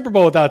won a Super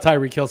Bowl without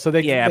Tyreek Hill, so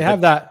they have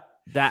that.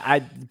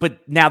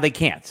 But now they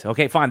can't.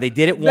 Okay, fine. They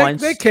did it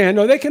once. They can.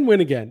 No, they can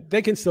win again.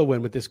 They can still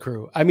win with this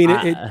crew. I mean,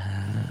 of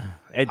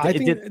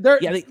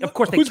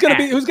course. Who's going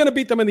to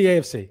beat them in the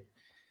AFC?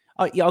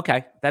 Oh, yeah.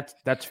 Okay,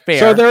 that's fair.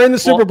 So they're in the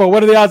Super Bowl.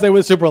 What are the odds they win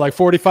the Super Bowl? Like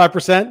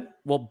 45%.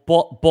 Well,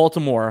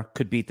 Baltimore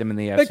could beat them in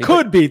the AFC. They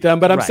could beat them,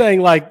 but I'm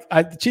saying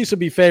the Chiefs would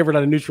be favored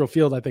on a neutral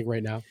field. I think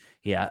right now.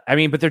 Yeah, I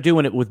mean, but they're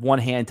doing it with one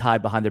hand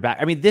tied behind their back.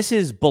 I mean, this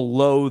is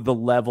below the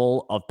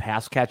level of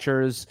pass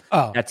catchers.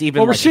 Oh, that's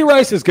even. Well, Rashee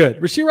Rice is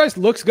good. Rashee Rice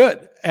looks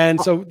good, and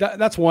so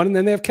that's one. And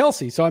then they have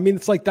Kelsey. So I mean,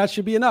 it's like that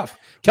should be enough.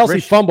 Kelsey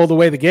fumbled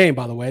away the game.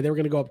 By the way, they were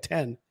going to go up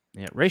 10.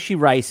 Yeah, Rashee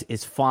Rice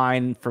is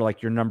fine for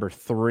like your number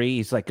 3.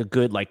 He's like a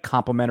good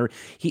complementary.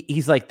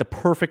 He's like the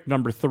perfect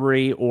number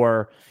 3,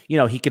 or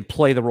he could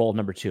play the role of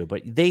number 2.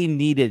 But they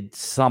needed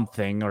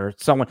something or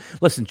someone.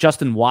 Listen,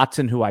 Justin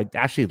Watson, who I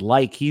actually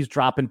like, he's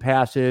dropping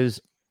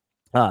passes.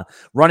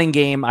 Running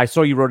game. I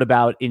saw you wrote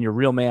about in your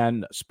Real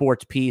Man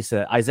Sports piece.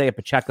 Isaiah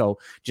Pacheco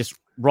just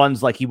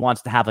runs like he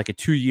wants to have like a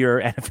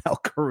 2-year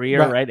NFL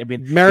career, right? I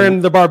mean,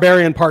 Marion the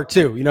Barbarian Part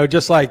 2.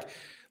 Just like.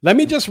 Let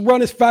me just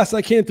run as fast as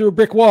I can through a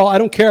brick wall. I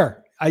don't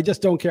care. I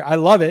just don't care. I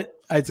love it.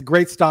 It's a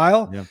great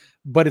style,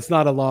 but it's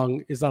not a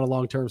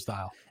long-term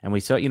style. And we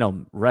saw,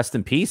 rest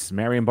in peace.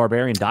 Marion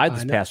Barbarian died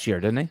this past year,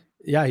 didn't he?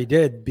 Yeah, he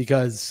did,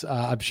 because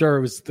I'm sure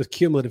it was the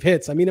cumulative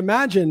hits. I mean,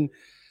 imagine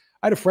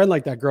I had a friend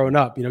like that growing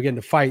up, getting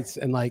into fights,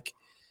 and like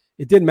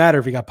it didn't matter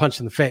if he got punched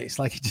in the face.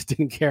 Like, he just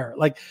didn't care.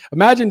 Like,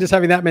 imagine just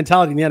having that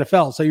mentality in the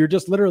NFL. So you're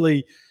just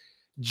literally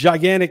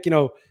gigantic,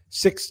 6'4",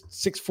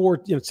 6'3",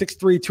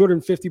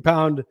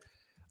 250-pound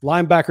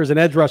linebackers and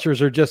edge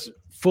rushers are just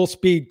full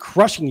speed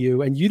crushing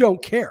you, and you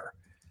don't care.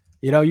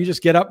 You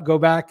just get up, go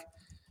back,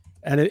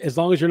 and as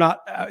long as you don't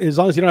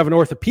have an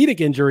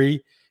orthopedic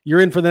injury,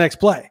 you're in for the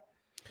next play.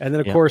 And then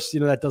of course,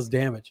 that does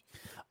damage.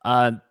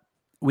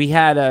 We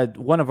had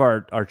one of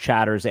our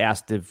chatters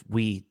asked if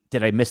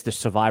did I miss the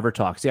Survivor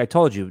talk? See, I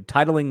told you,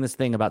 titling this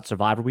thing about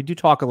Survivor, we do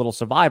talk a little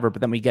Survivor,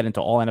 but then we get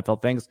into all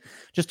NFL things.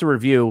 Just to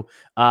review,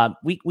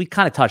 we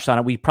kind of touched on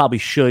it. We probably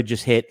should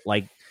just hit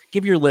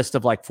give your list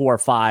of 4 or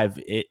 5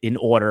 in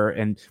order.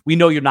 And we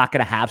know you're not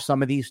going to have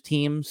some of these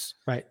teams,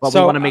 right? But we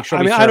want to make sure.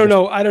 I don't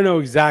know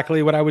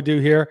exactly what I would do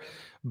here,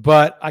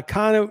 but I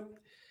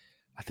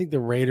think the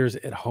Raiders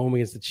at home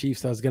against the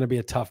Chiefs, is going to be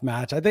a tough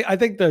match. I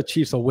think the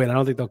Chiefs will win. I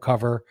don't think they'll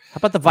cover. How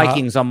about the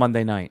Vikings on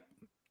Monday night?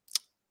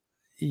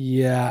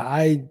 Yeah,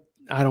 I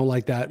don't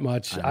like that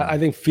much. I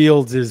think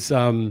Fields is, first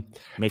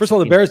of all,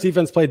 the Bears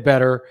defense played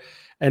better,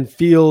 and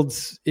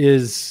Fields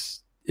is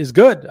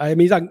good. I mean,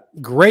 he's not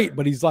great,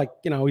 but he's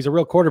he's a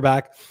real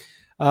quarterback.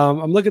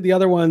 I'm looking at the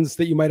other ones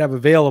that you might have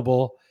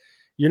available.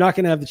 You're not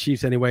going to have the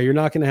Chiefs anyway. You're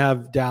not going to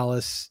have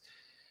Dallas.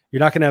 You're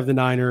not going to have the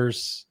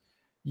Niners.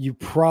 You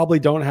probably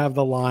don't have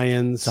the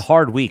Lions. It's a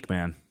hard week,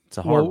 man. It's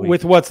a hard week.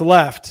 With what's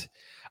left.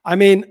 I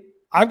mean,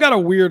 I've got a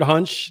weird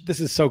hunch. This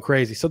is so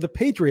crazy. So the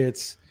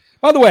Patriots,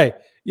 by the way,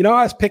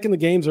 I was picking the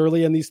games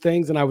early in these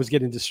things and I was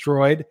getting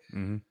destroyed.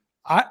 Mm-hmm.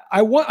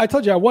 I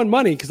told you I won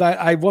money because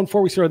I won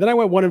 4 weeks ago. Then I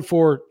went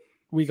 1-4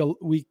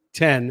 week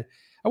 10.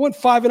 I went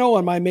 5-0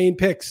 on my main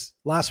picks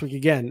last week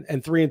again,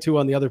 and 3-2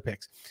 on the other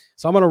picks.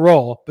 So I'm going to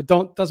roll, but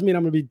doesn't mean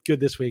I'm going to be good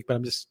this week, but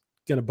I'm just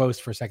going to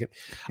boast for a second.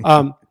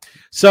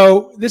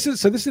 So this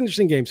is an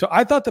interesting game. So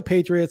I thought the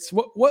Patriots,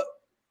 what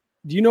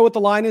do you know what the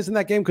line is in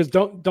that game? Cause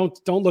don't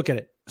look at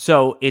it.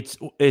 So is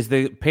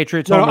the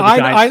Patriots home or the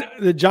Giants?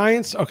 The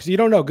Giants. Oh, cause you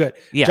don't know. Good.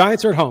 Yeah.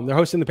 Giants are at home. They're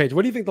hosting the Patriots.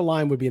 What do you think the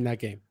line would be in that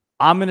game?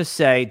 I'm going to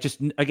say, just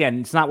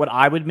again, it's not what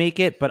I would make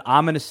it, but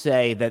I'm going to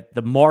say that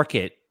the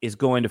market is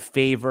going to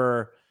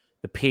favor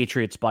the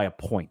Patriots by a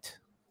point.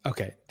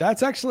 Okay.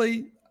 That's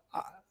actually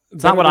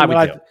it's not what I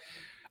would do.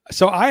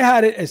 So I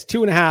had it as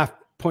 2.5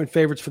 point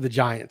favorites for the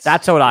Giants.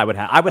 That's what I would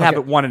have. I would have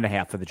it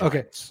 1.5 for the Giants.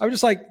 Okay. I was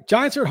just like,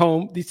 Giants are at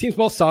home. These teams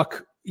both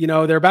suck.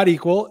 They're about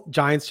equal.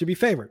 Giants should be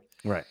favored.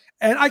 Right.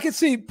 And I could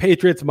see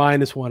Patriots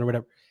 -1 or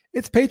whatever.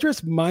 It's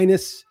Patriots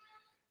 -2.5.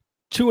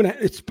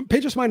 It's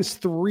Patriots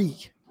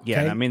 -3.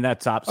 Yeah, okay? I mean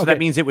that's up. So that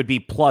means it would be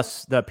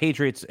plus the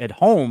Patriots at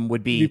home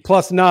would be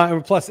 +9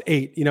 or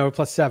 +8, or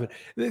 +7.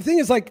 The thing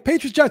is,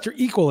 Patriots Giants are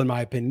equal in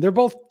my opinion. They're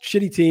both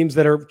shitty teams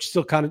that are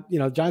still kind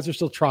of, Giants are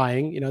still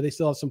trying. They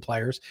still have some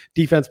players.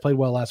 Defense played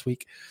well last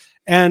week,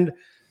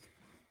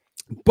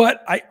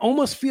 but I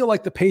almost feel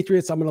like the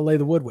Patriots I'm going to lay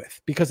the wood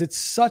with because it's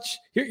such.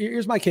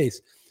 Here's my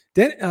case.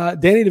 Danny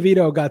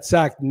DeVito got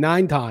sacked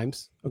 9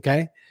 times.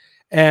 Okay,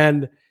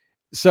 and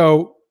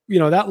so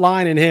that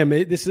line in him,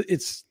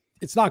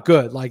 it's not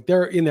good.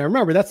 They're in there.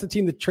 Remember, that's the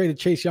team that traded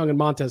Chase Young and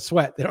Montez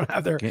Sweat. They don't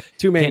have their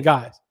 2 main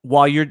guys.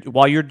 While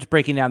you're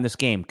breaking down this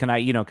game, can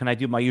I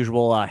do my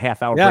usual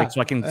half-hour break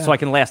so I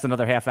can last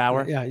another half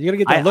hour? Yeah, you got to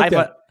get that looked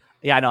at.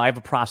 Yeah, I know. I have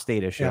a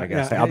prostate issue. I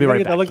guess I'll be right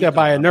back. Get looked at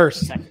by a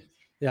nurse.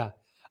 Yeah.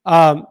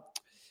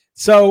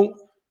 So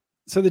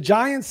the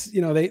Giants,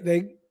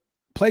 they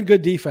played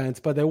good defense,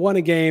 but they won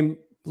a game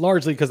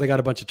largely because they got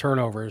a bunch of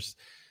turnovers.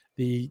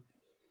 The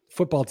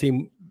football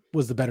team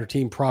was the better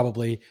team,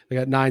 probably. They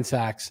got 9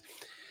 sacks.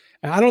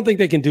 And I don't think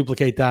they can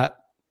duplicate that.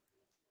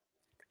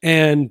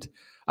 And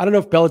I don't know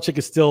if Belichick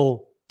is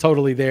still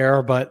totally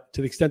there, but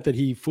to the extent that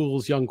he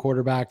fools young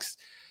quarterbacks,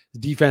 the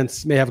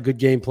defense may have a good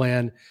game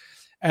plan.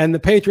 And the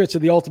Patriots are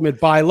the ultimate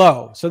buy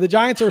low. So the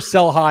Giants are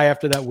sell high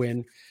after that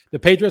win. The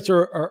Patriots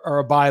are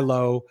a buy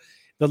low.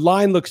 The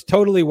line looks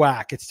totally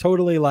whack. It's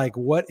totally like,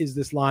 what is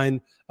this line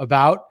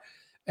about?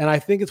 And I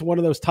think it's one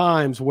of those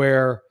times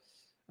where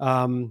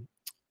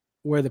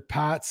the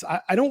Pats,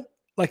 I don't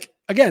like,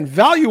 again,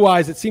 value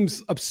wise, it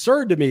seems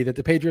absurd to me that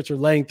the Patriots are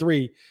laying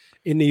 3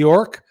 in New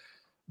York,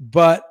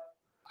 but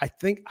I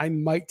think I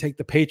might take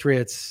the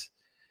Patriots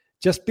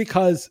just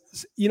because,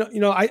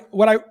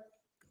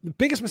 the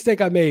biggest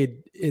mistake I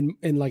made in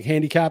like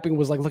handicapping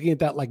was like looking at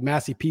that like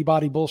Massey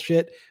Peabody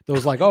bullshit. That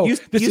was like,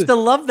 used to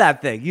love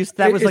that thing. It's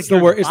the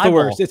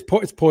worst.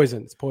 It's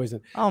poison. It's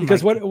poison.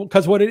 Because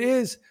what it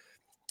is,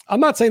 I'm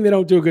not saying they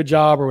don't do a good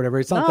job or whatever.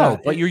 It's not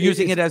that. But you're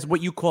using it as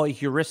what you call a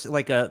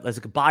heuristic, as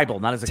a Bible,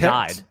 not as a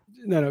guide.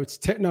 No,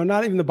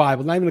 not even the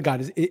Bible, not even the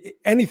guide.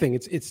 Anything.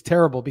 It's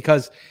terrible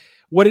because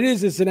what it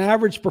is an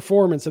average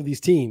performance of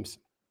these teams.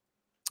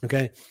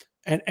 Okay.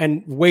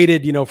 And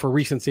weighted, for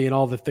recency and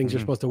all the things you're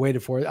supposed to weight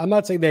it for. I'm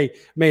not saying they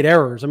made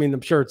errors. I mean,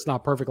 I'm sure it's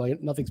not perfect.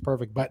 Like nothing's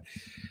perfect, but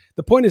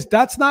the point is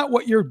that's not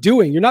what you're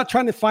doing. You're not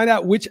trying to find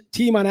out which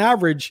team on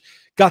average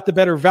got the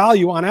better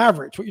value on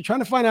average. What you're trying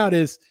to find out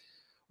is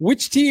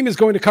which team is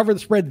going to cover the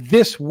spread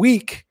this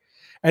week.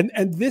 And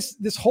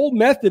this whole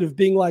method of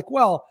being like,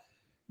 well,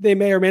 they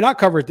may or may not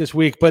cover it this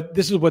week, but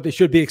this is what they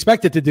should be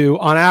expected to do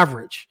on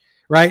average,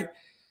 right?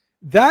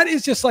 That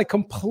is just like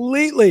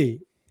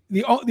completely.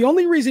 The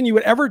only reason you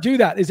would ever do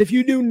that is if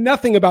you knew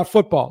nothing about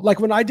football. Like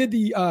when I did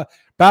the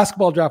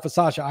basketball draft with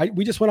Sasha,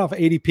 we just went off of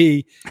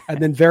ADP and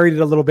then varied it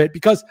a little bit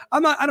because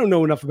I don't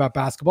know enough about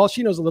basketball.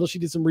 She knows a little. She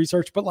did some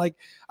research, but like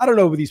I don't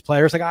know with these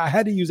players. Like I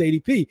had to use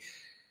ADP.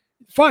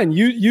 Fine,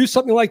 you use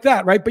something like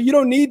that, right? But you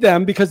don't need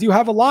them because you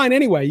have a line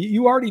anyway.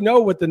 You already know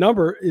what the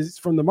number is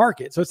from the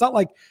market, so it's not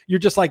like you're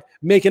just like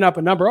making up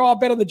a number. Oh, I'll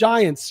bet on the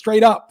Giants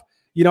straight up.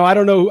 I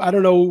don't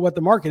know what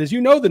the market is.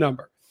 You know the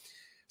number.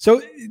 So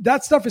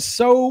that stuff is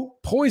so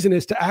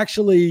poisonous to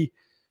actually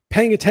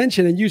paying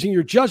attention and using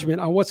your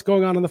judgment on what's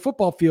going on the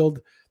football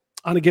field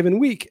on a given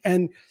week.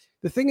 And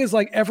the thing is,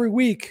 like every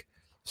week,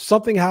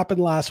 something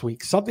happened last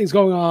week. Something's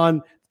going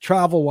on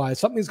travel-wise.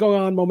 Something's going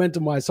on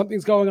momentum-wise.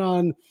 Something's going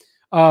on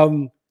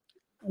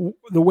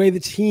the way the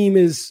team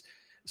is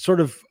sort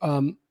of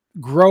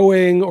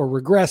growing or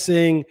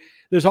regressing.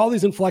 There's all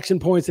these inflection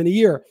points in a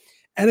year.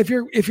 And if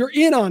you're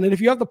in on it,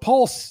 if you have the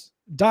pulse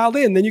dialed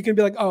in, then you can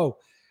be like, oh,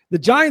 the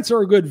Giants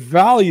are a good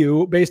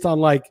value based on,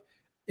 like,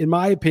 in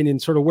my opinion,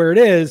 sort of where it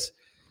is,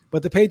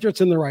 but the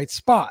Patriots in the right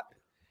spot.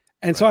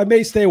 And so I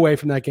may stay away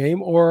from that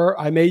game, or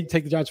I may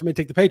take the Giants, or may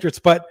take the Patriots,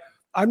 but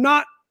I'm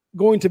not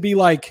going to be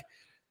like,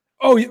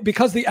 oh,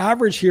 because the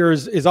average here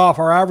is off,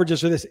 our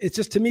averages are this. It's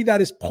just, to me,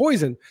 that is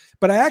poison.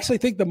 But I actually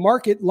think the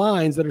market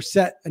lines that are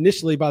set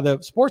initially by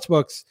the sports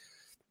books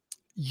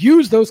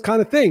use those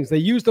kind of things. They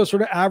use those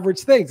sort of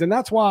average things. And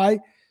that's why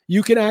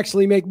you can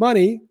actually make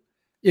money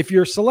if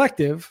you're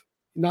selective.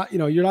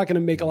 You're not going to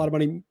make a lot of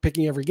money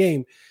picking every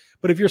game,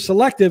 but if you're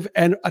selective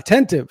and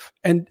attentive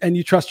and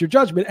you trust your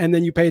judgment, and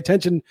then you pay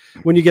attention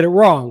when you get it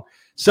wrong.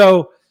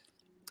 So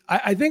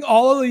I think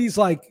all of these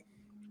like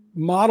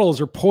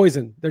models are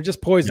poison. They're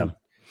just poison.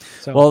 Yeah.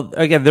 So, well,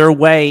 again, they're a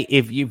way,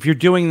 if you're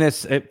doing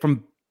this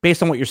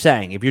based on what you're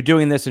saying, if you're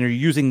doing this and you're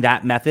using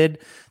that method,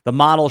 the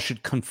model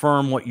should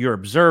confirm what you're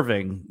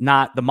observing,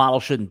 not the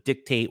model shouldn't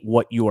dictate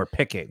what you are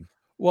picking.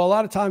 Well, a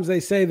lot of times they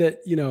say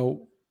that,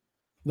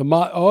 the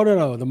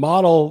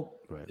model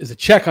is a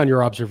check on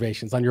your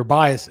observations, on your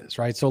biases,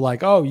 right? So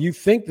like, oh, you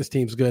think this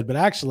team's good, but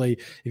actually,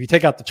 if you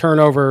take out the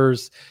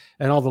turnovers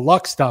and all the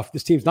luck stuff,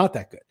 this team's not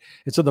that good.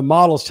 And so the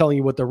model's telling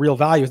you what the real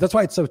value is. That's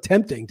why it's so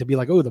tempting to be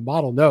like, oh, the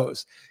model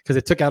knows, because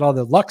it took out all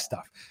the luck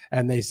stuff.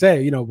 And they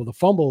say, well, the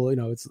fumble,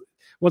 it's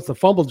once the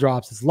fumble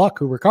drops, it's luck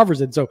who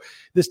recovers it. So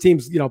this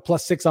team's,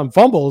 +6 on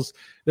fumbles.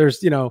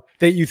 There's,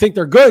 you think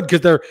they're good because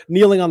they're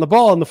kneeling on the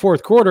ball in the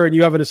fourth quarter, and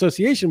you have an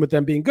association with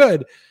them being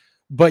good.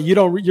 But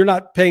you're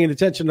not paying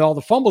attention to all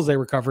the fumbles they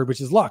recovered, which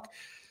is luck.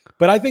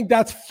 But I think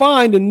that's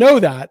fine to know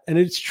that, and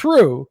it's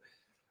true.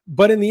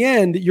 But in the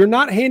end, you're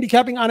not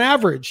handicapping on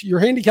average.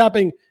 You're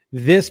handicapping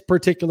this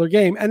particular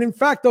game. And in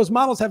fact, those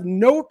models have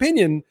no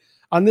opinion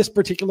on this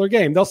particular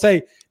game. They'll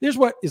say, here's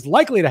what is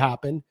likely to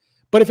happen.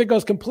 But if it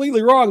goes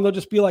completely wrong, they'll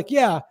just be like,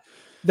 yeah,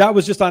 that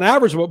was just on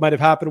average what might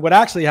have happened. What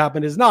actually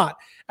happened is not.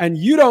 And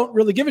you don't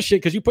really give a shit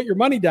because you put your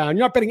money down.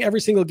 You're not betting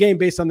every single game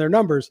based on their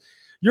numbers.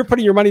 You're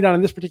putting your money down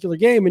on this particular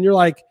game, and you're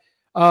like,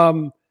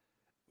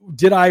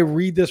 did I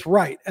read this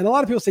right? And a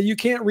lot of people say you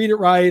can't read it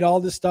right, all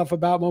this stuff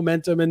about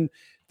momentum and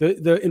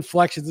the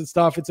inflections and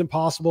stuff. It's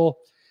impossible.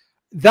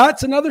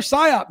 That's another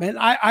psyop, man.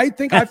 I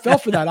think I fell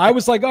for that. I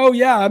was like, oh,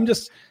 yeah,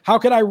 how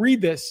can I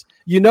read this?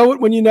 You know it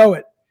when you know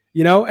it,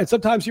 and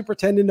sometimes you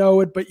pretend to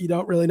know it, but you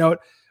don't really know it.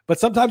 But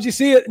sometimes you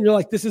see it, and you're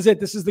like, this is it.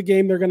 This is the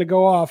game they're going to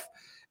go off.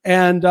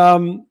 And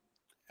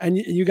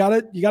you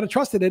gotta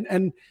trust it.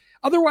 And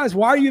otherwise,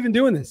 why are you even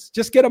doing this?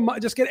 Just get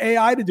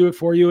AI to do it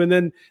for you, and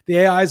then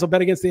the AIs will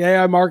bet against the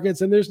AI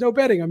markets, and there's no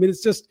betting. I mean,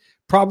 it's just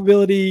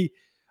probability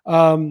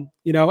And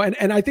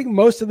I think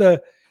most of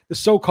the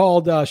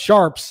so-called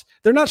sharps,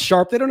 they're not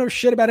sharp. They don't know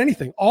shit about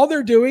anything. All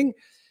they're doing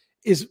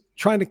is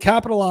trying to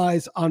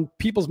capitalize on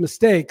people's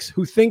mistakes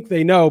who think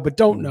they know but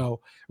don't know,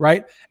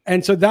 right?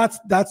 And so that's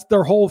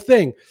their whole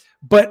thing.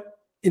 But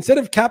instead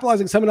of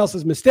capitalizing someone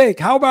else's mistake,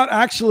 how about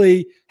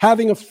actually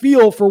having a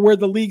feel for where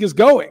the league is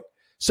going?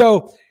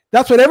 So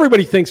that's what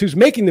everybody thinks who's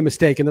making the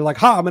mistake. And they're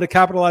like, I'm going to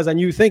capitalize on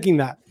you thinking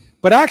that.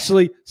 But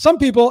actually, some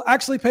people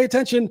actually pay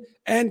attention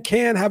and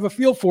can have a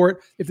feel for it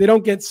if they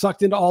don't get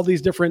sucked into all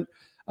these different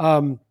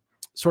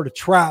sort of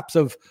traps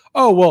of,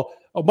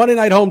 a Monday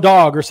night home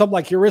dog or something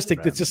like heuristic.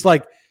 Right. That's just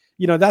like,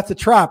 that's a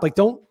trap. Like,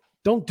 don't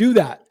do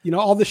that.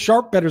 All the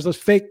sharp bettors, those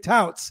fake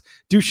touts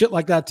do shit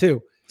like that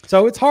too.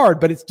 So it's hard,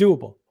 but it's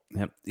doable.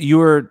 Yep. You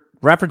were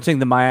referencing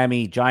the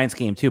Miami Giants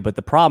game too, but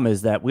the problem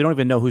is that we don't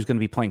even know who's going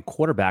to be playing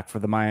quarterback for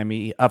the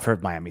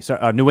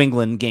New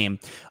England game.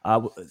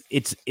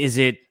 Is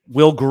it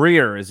Will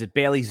Grier? Is it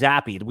Bailey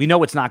Zappi? We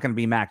know it's not going to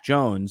be Mac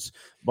Jones,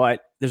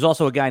 but there's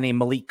also a guy named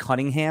Malik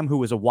Cunningham who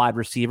was a wide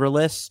receiver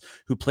list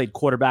who played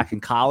quarterback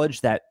in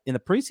college that in the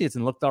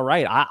preseason looked all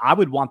right. I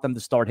would want them to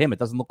start him. It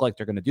doesn't look like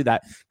they're going to do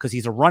that because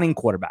he's a running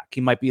quarterback.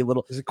 He might be a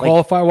little. Does it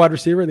qualify wide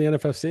receiver in the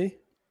NFFC?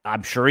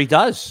 I'm sure he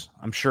does.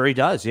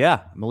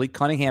 Yeah. Malik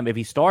Cunningham, if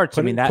he starts,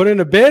 put in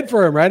a bid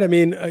for him, right? I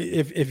mean,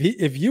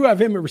 if you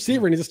have him at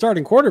receiver and he's a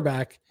starting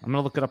quarterback. I'm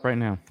going to look it up right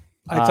now.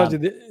 I told you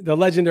the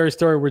legendary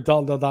story where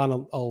Dalton Del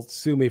Don will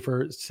sue me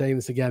for saying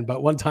this again.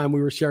 But one time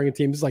we were sharing a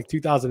team. This is like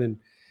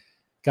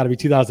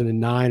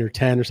 2009 or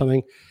 10 or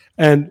something.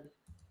 And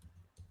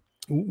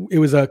it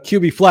was a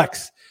QB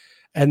flex.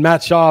 And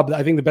Matt Schaub,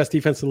 I think the best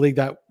defense in the league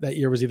that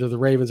year was either the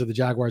Ravens or the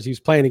Jaguars. He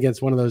was playing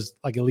against one of those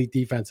like elite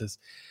defenses.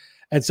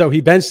 And so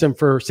he benched him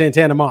for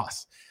Santana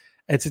Moss.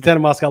 And Santana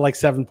Moss got like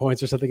 7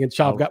 points or something. And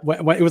Schaub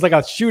it was like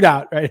a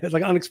shootout, right? It was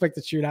like an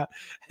unexpected shootout.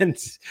 And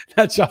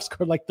that Schaub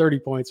scored like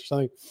 30 points or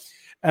something.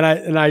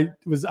 And I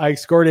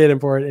scored him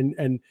for it.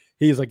 And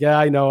he's like, yeah,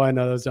 I know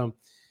those dumb.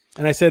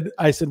 And I said,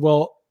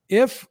 well,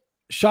 if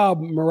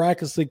Schaub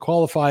miraculously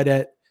qualified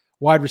at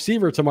wide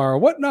receiver tomorrow,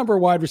 what number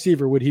wide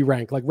receiver would he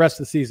rank like rest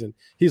of the season?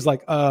 He's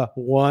like,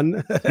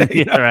 1.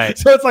 Yeah, right.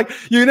 So it's like,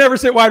 you never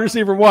sit wide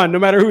receiver 1, no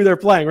matter who they're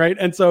playing. Right.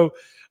 And so,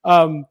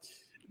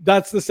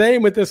 that's the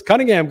same with this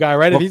Cunningham guy,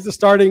 right? Well, if he's the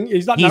starting,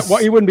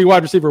 he wouldn't be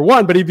wide receiver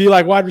 1, but he'd be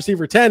like wide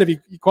receiver 10 if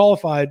he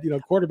qualified,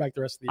 quarterback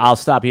the rest of the year. I'll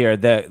stop here.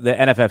 The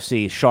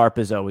NFFC, Sharp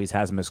as always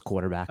has him as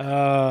quarterback.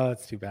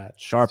 That's too bad.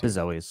 Sharp as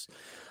always.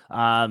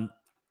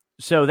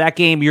 So that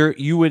game,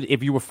 you would,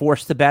 if you were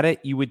forced to bet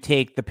it, you would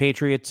take the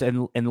Patriots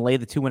and lay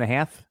the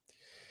 2.5.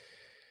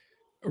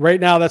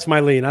 Right now, that's my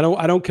lean. I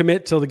don't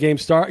commit till the game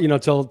start,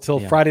 till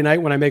Friday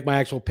night when I make my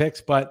actual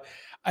picks, but.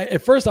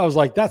 At first, I was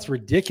like, "That's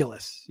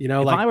ridiculous," If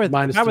I were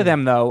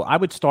them, though, I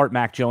would start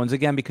Mac Jones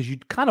again because you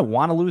kind of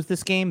want to lose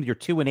this game. You're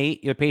 2-8.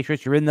 You're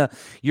Patriots.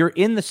 You're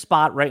in the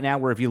spot right now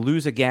where if you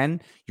lose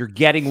again, you're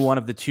getting one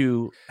of the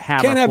two.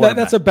 Can't have that.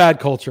 That's a bad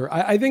culture.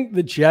 I think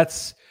the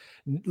Jets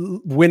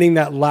winning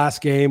that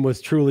last game was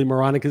truly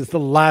moronic because it's the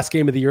last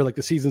game of the year. Like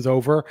the season's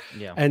over,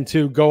 and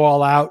to go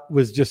all out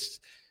was just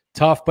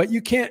tough. But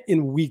you can't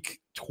in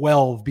week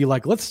 12 be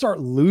like, "Let's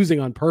start losing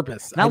on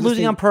purpose." Not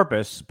losing on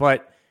purpose,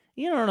 but.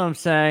 You know what I'm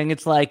saying?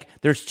 It's like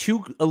there's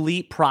 2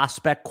 elite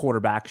prospect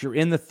quarterbacks. You're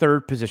in the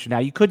 3rd position. Now,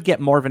 you could get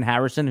Marvin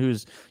Harrison,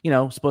 who's,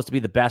 supposed to be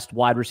the best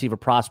wide receiver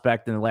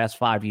prospect in the last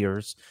 5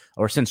 years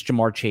or since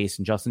Jamar Chase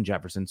and Justin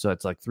Jefferson. So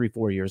it's like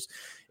 3-4 years.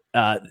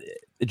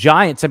 The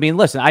Giants, I mean,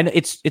 listen, I know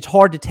it's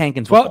hard to tank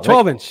in football.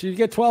 12 inch. You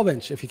get 12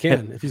 inch if you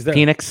can, if he's there.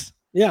 Phoenix.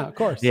 Yeah, of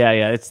course.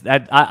 Yeah. It's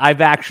that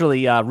I've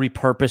actually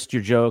repurposed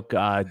your joke,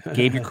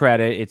 gave you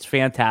credit. It's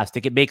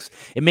fantastic. It makes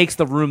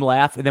the room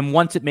laugh. And then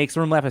once it makes the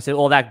room laugh, I say,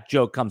 that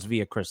joke comes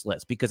via Chris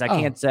Liss because I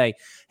can't say,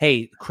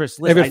 hey, Chris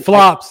Liss. If it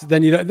flops,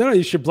 then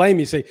you should blame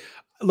me. Say,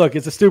 look,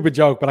 it's a stupid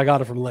joke, but I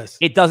got it from Liss.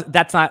 It does.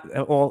 That's not,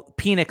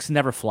 Penix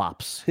never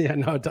flops. Yeah,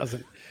 no, it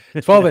doesn't.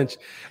 12 inch.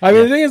 I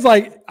mean, the thing is,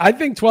 I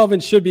think 12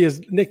 inch should be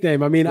his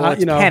nickname. I mean,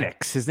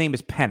 Penix. His name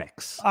is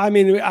Penix. I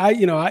mean,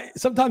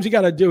 sometimes you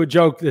got to do a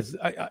joke that's,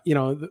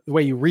 the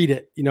way you read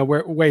it,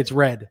 way it's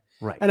read.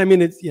 Right. And I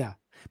mean,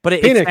 but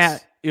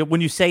it's when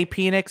you say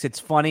Penix, it's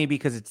funny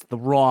because it's the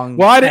wrong.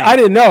 Well, I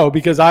didn't know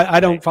because I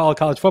don't follow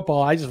college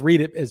football. I just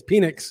read it as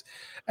Penix,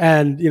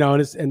 and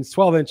it's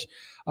 12 inch.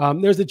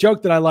 There's a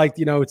joke that I liked.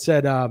 It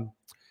said,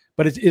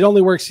 but it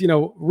only works,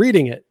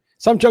 reading it.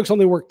 Some jokes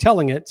only work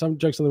telling it. Some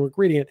jokes only work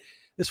reading it.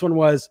 This one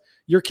was,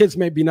 your kids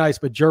may be nice,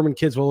 but German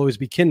kids will always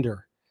be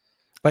kinder.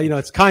 But,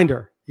 it's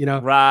kinder,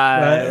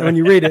 right. When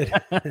you read it.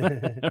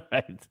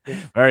 Right.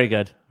 Very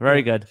good.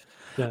 Very good.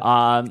 Yeah.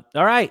 All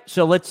right.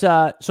 So let's,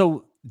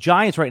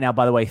 Giants right now,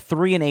 by the way,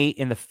 3-8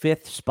 in the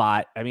 5th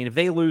spot. I mean, if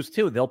they lose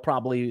too, they'll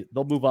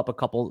move up a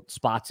couple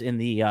spots in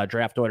the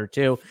draft order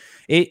too.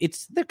 I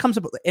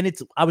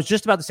was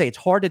just about to say, it's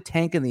hard to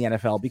tank in the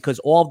NFL because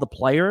all of the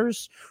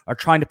players are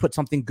trying to put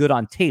something good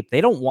on tape.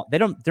 They're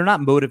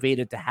not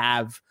motivated to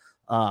have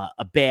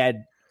a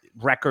bad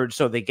record,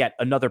 so they get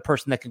another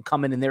person that can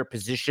come in their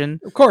position.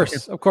 Of course.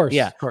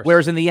 Yeah. Of course.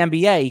 Whereas in the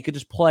NBA, you could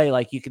just play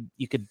like you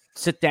could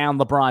sit down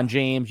LeBron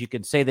James. You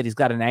could say that he's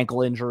got an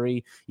ankle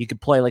injury. You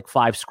could play like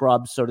 5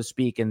 scrubs, so to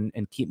speak, and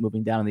keep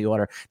moving down in the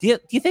order. Do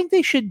you think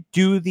they should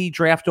do the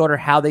draft order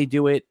how they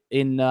do it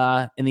in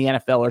the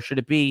NFL, or should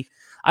it be?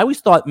 I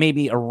always thought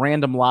maybe a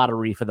random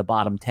lottery for the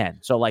bottom 10.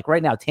 So like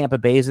right now, Tampa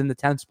Bay is in the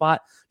 10th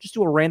spot. Just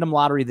do a random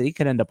lottery that he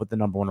could end up with the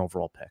number 1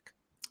 overall pick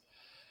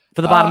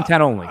for the bottom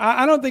 10 only.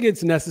 I don't think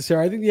it's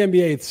necessary. I think the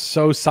NBA, it's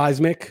so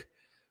seismic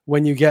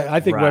when you get, I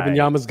think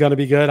Wembanyama's going to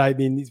be good. I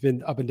mean, he's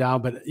been up and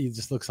down, but he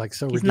just looks like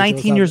so he's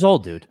ridiculous. 19 years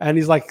old, dude. And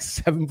he's like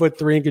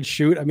 7'3" and can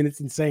shoot. I mean, it's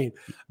insane.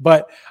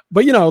 But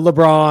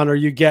LeBron, or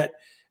you get,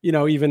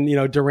 even,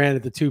 Durant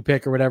at the 2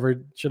 pick or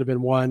whatever, should have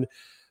been 1.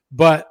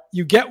 But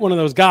you get one of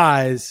those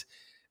guys,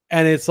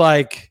 and it's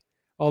like,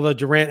 although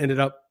Durant ended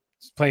up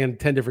playing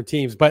 10 different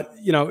teams, but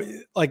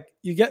like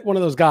you get one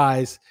of those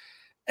guys,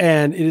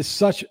 and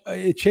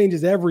it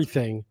changes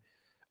everything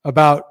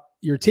about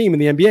your team in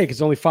the NBA because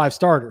it's only 5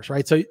 starters,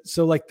 right?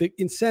 So like the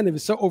incentive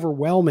is so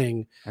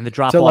overwhelming, and the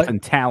drop off in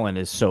talent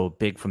is so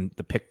big from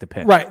the pick to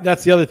pick. Right,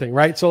 that's the other thing,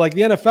 right? So like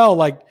the NFL,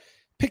 like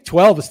pick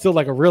 12 is still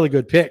like a really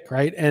good pick,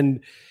 right?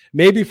 And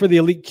maybe for the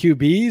elite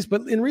QBs,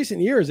 but in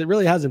recent years it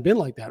really hasn't been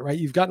like that, right?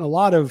 You've gotten a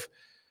lot of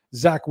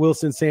Zach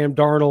Wilson, Sam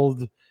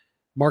Darnold,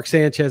 Mark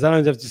Sanchez. I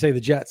don't have to say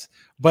the Jets,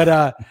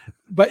 but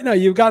no,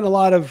 you've gotten a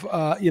lot of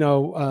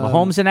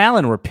Mahomes and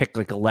Allen were picked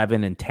like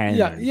 11 and 10.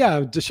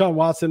 Yeah. Deshaun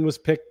Watson was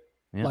picked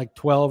like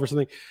 12 or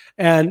something,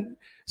 and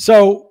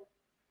so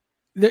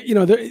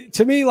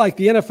to me, like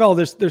the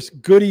NFL, there's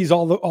goodies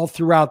all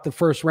throughout the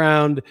first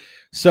round,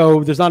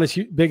 so there's not as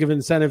big of an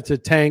incentive to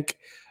tank,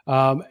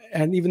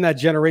 and even that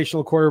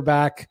generational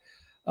quarterback.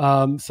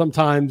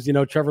 Sometimes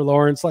Trevor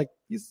Lawrence, like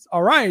he's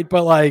all right,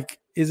 but like,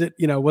 is it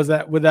would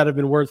that have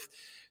been worth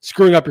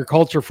screwing up your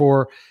culture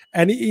for?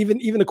 And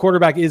even the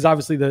quarterback is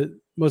obviously the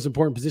most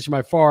important position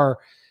by far.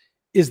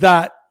 Is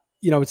that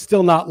it's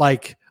still not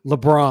like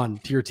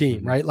LeBron to your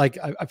team, right? Like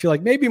I feel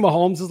like maybe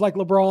Mahomes is like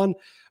LeBron,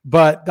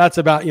 but that's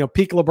about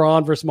peak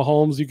LeBron versus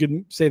Mahomes. You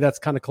could say that's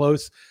kind of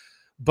close,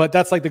 but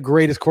that's like the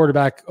greatest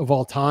quarterback of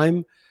all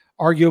time,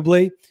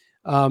 arguably.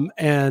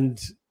 And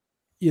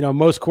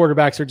most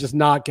quarterbacks are just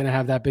not going to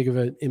have that big of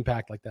an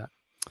impact like that.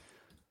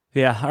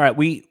 Yeah. All right.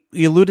 We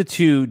alluded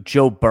to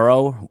Joe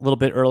Burrow a little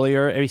bit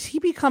earlier. Is he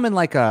becoming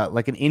like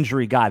an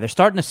injury guy? They're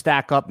starting to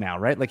stack up now,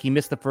 right? Like he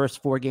missed the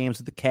first 4 games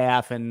with the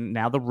calf, and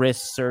now the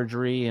wrist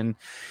surgery. And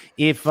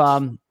if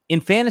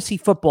in fantasy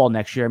football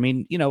next year, I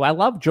mean, I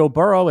love Joe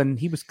Burrow, and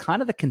he was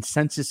kind of the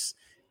consensus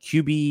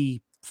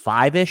QB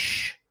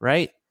 5-ish,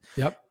 right?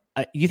 Yep.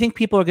 You think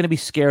people are going to be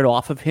scared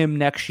off of him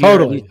next year?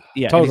 Totally.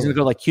 Yeah. Totally. He's going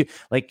to go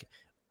like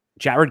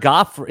Jared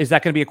Goff. Is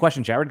that going to be a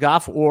question? Jared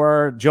Goff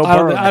or Joe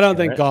Burrow? I don't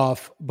think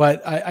Goff,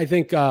 but I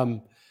think,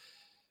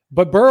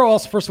 but Burrow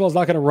also, first of all, is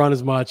not going to run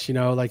as much,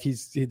 like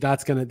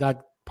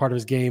that part of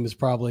his game is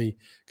probably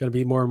going to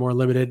be more and more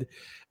limited.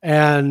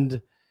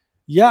 And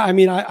yeah, I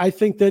mean, I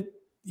think that,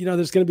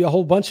 there's going to be a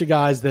whole bunch of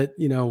guys that,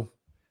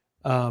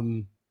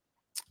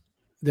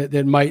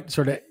 that might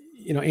sort of,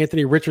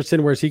 Anthony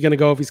Richardson, where's he going to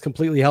go if he's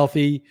completely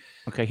healthy?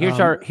 Okay.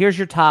 Here's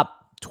your top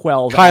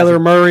 12.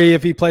 Kyler Murray,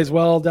 if he plays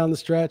well down the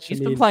stretch. He's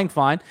been playing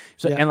fine.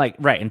 So yeah.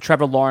 And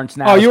Trevor Lawrence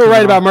now. Oh, you were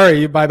right about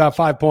Murray by about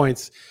 5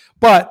 points.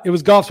 But it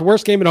was Goff's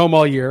worst game at home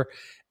all year.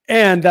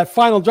 And that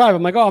final drive,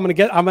 I'm like, I'm gonna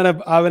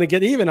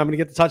get even. I'm gonna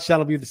get the touchdown,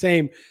 it'll be the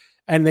same.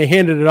 And they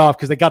handed it off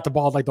because they got the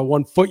ball at like the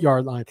 1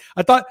 foot-yard line.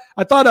 I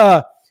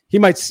thought he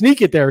might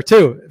sneak it there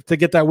too to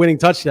get that winning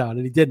touchdown,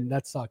 and he didn't.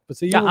 That sucked. But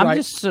so you were right. I'm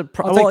just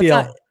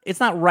surprised. It's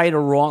not right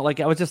or wrong. Like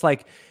I was just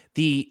like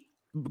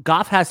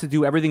Goff has to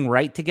do everything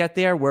right to get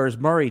there, whereas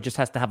Murray just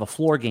has to have a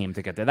floor game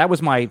to get there. That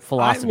was my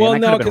philosophy.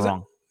 And I could have been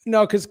wrong.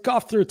 No, because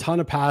Goff threw a ton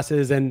of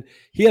passes, and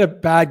he had a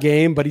bad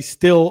game, but he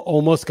still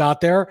almost got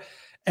there.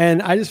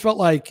 And I just felt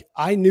like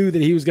I knew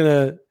that he was going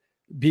to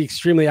be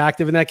extremely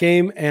active in that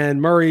game,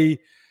 and Murray,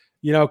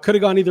 could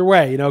have gone either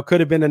way. Could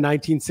have been a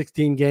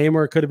 19-16 game,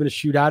 or it could have been a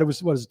shootout.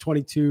 It was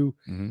 22.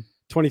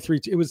 23.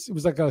 It was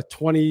like a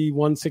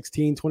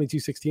 21-16,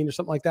 22-16 or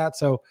something like that.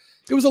 So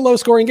it was a low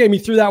scoring game. He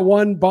threw that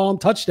one bomb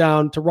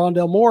touchdown to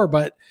Rondale Moore,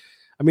 but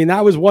I mean,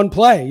 that was one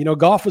play.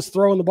 Goff was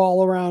throwing the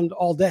ball around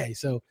all day.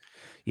 So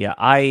yeah,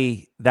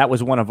 that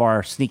was one of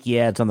our sneaky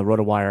ads on the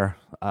RotoWire.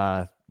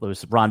 It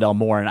was Rondale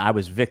Moore, and I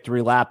was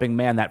victory lapping,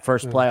 man. That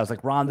first play, I was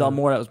like, Rondale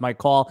Moore, that was my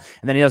call.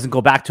 And then he doesn't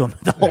go back to him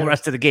the whole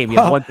rest of the game. He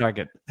had 1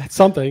 target. That's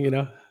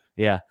something,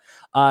 Yeah.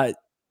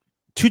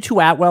 Tutu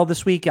Atwell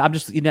this week. I'm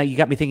just, you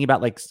got me thinking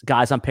about like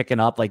guys I'm picking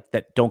up like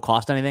that don't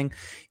cost anything.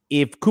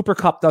 If Cooper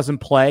Kupp doesn't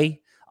play,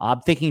 I'm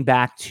thinking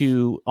back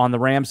to on the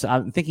Rams.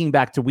 I'm thinking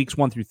back to weeks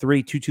 1 through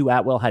 3. Tutu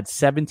Atwell had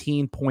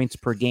 17 points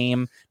per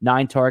game,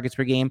 9 targets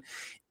per game.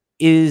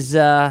 Is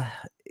that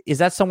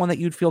someone that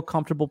you'd feel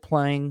comfortable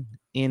playing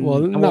in?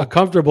 Well, not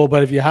comfortable,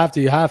 but if you have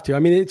to, you have to. I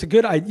mean, it's a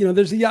good idea.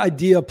 There's the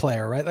idea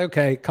player, right?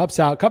 Okay, Kupp's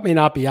out. Kupp may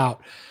not be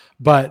out,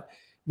 but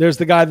there's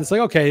the guy that's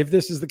like, okay, if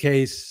this is the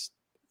case,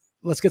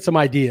 let's get some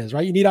ideas,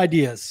 right? You need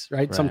ideas,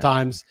 right?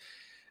 Sometimes.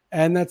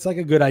 And that's like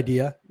a good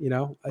idea,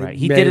 Right.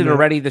 He did it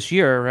already this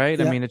year, right?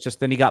 Yeah. I mean, it's just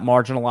then he got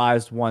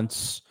marginalized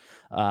once.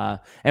 And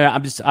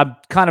I'm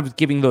kind of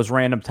giving those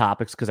random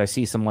topics because I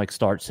see some like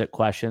start sit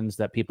questions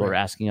that people are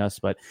asking us.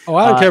 But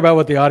I don't care about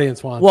what the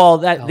audience wants. Well,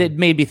 that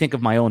made me think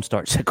of my own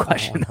start sit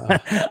question.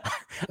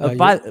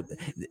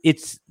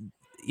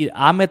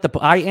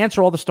 I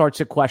answer all the start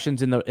sit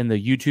questions in the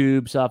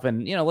YouTube stuff,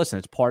 and listen,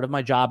 it's part of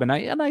my job, and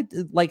I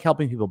like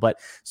helping people, but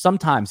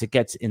sometimes it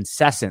gets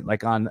incessant.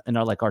 Like on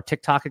our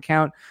TikTok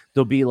account,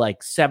 there'll be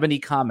like 70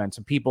 comments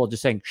of people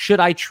just saying, "Should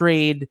I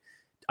trade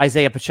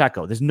Isaiah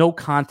Pacheco?" There's no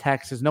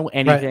context, there's no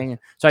anything.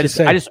 Right.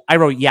 So I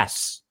wrote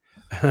yes.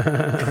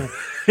 Right?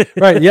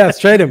 Yes,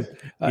 trade him.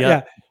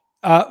 Yeah.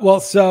 I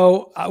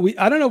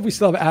don't know if we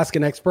still have Ask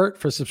an Expert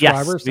for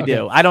subscribers. Yes, we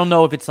do. I don't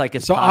know if it's like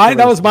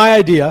that was my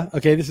idea.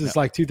 Okay, this is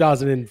like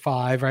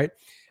 2005, right?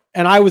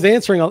 And I was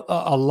answering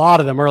a lot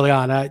of them early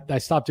on. I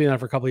stopped doing that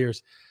for a couple of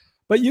years,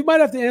 but you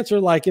might have to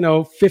answer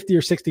 50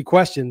 or 60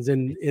 questions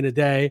in a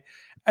day,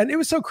 and it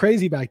was so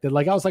crazy back then.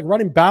 Like I was like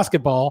running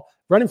basketball,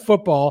 running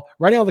football,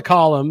 writing all the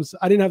columns.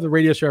 I didn't have the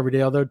radio show every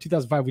day, although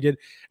 2005 we did,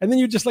 and then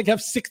you just like have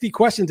 60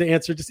 questions to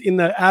answer just in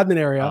the admin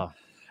area. Oh.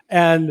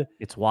 And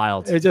it's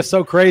wild. It's just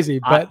so crazy.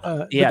 But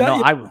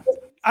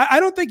I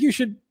don't think you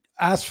should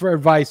ask for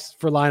advice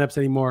for lineups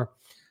anymore.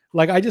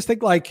 Like I just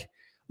think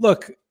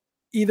look,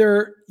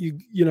 either you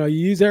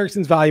use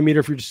Erickson's value meter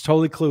if you're just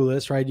totally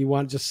clueless, right? You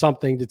want just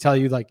something to tell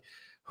you like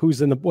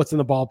what's in the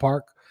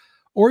ballpark,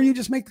 or you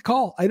just make the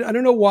call. I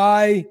don't know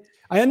why.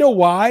 I know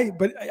why,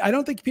 but I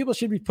don't think people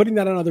should be putting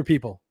that on other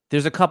people.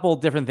 There's a couple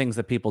different things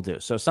that people do.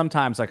 So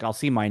sometimes like I'll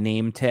see my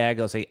name tag.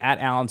 I'll say at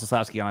Alan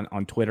Zaslawski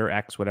on Twitter,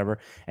 X, whatever.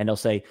 And they'll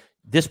say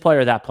this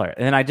player, that player.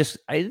 And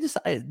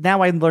then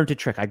now I learned a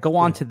trick. I go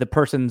on to the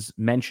person's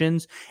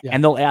mentions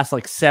and they'll ask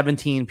like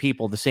 17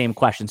 people the same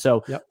question.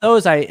 So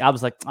those, I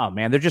was like, oh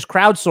man, they're just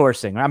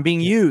crowdsourcing. I'm being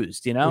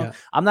used,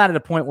 I'm not at a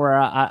point where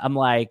I'm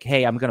like,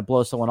 hey, I'm going to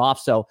blow someone off.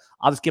 So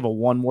I'll just give a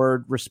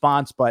 1-word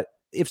response. But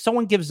if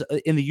someone gives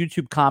in the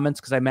YouTube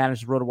comments, because I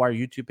manage the RotoWire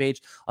YouTube page,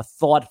 a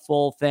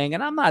thoughtful thing,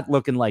 and I'm not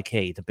looking like,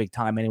 hey, the big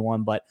time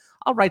anyone, but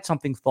I'll write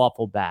something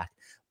thoughtful back.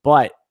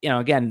 But,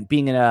 again,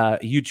 being in a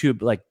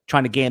YouTube, like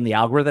trying to game the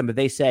algorithm, if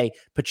they say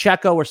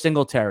Pacheco or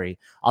Singletary,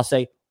 I'll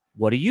say,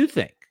 what do you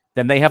think?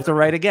 Then they have to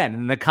write again.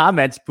 And the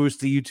comments boost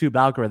the YouTube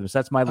algorithm. So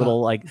that's my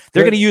little,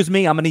 they're going to use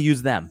me, I'm going to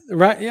use them.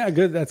 Right. Yeah,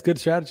 good. That's good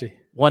strategy.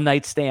 One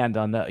night stand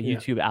on the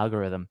YouTube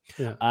algorithm.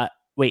 Yeah.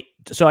 Wait,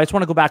 so I just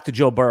want to go back to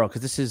Joe Burrow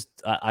because this is,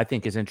 I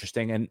think, is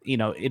interesting. And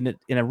in a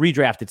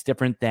redraft, it's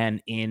different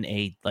than in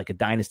a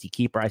dynasty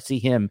keeper. I see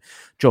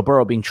Joe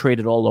Burrow, being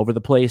traded all over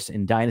the place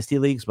in dynasty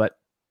leagues. But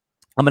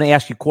I'm going to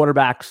ask you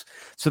quarterbacks.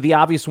 So the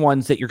obvious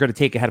ones that you're going to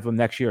take ahead of him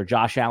next year are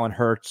Josh Allen,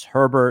 Hurts,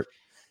 Herbert.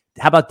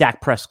 How about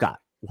Dak Prescott?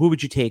 Who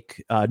would you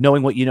take,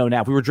 knowing what you know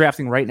now? If we were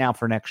drafting right now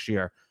for next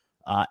year,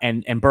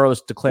 and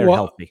Burrow's declared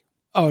healthy.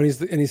 Oh, and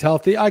he's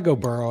healthy. I go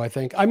Burrow. I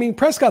think. I mean,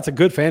 Prescott's a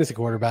good fantasy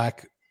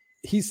quarterback.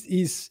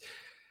 He's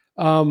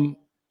I mean,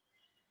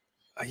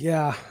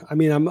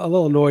 I'm a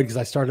little annoyed because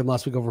I started him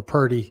last week over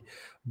Purdy,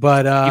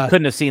 but you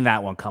couldn't have seen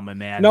that one coming,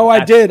 man. No,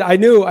 I did. I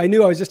knew I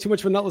was just too much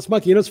of a nutless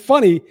monkey. It's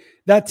funny,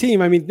 that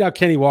team, I mean, now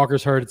Kenny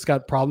Walker's hurt, it's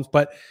got problems,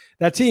 but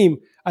that team,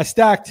 I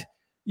stacked,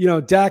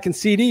 Dak and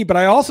CD, but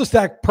I also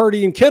stacked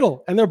Purdy and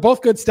Kittle, and they're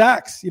both good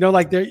stacks.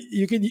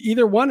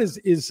 Either one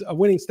is a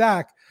winning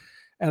stack,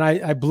 and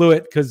I blew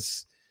it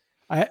because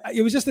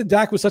it was just that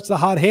Dak was such the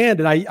hot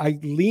hand, and I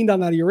leaned on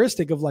that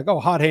heuristic of like,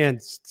 oh, hot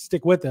hand,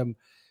 stick with him,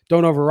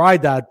 don't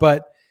override that.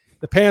 But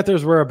the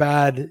Panthers were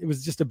it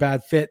was just a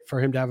bad fit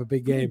for him to have a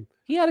big game.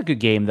 He had a good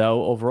game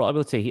though overall.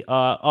 Let's say he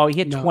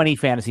had 20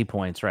 fantasy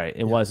points, right?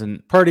 It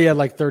wasn't. Purdy had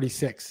like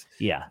 36.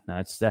 Yeah, no,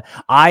 it's that.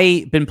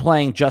 I've been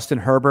playing Justin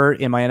Herbert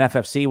in my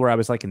NFFC where I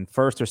was like in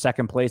first or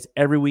second place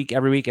every week,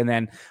 and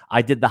then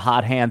I did the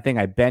hot hand thing.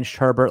 I benched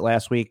Herbert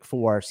last week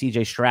for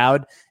CJ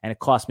Stroud, and it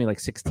cost me like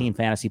 16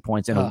 fantasy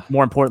points, and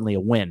more importantly, a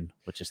win,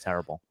 which is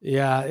terrible.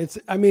 Yeah,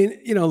 I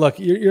mean, look,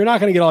 you're not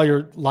going to get all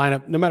your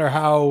lineup, no matter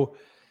how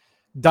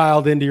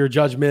dialed into your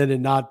judgment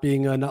and not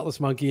being a nutless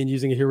monkey and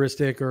using a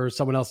heuristic or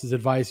someone else's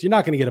advice. You're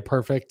not going to get it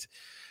perfect,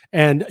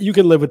 and you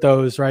can live with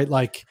those, right?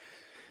 Like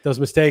those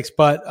mistakes.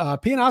 But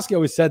Pianowski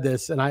always said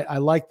this, and I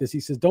like this.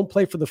 He says, don't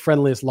play for the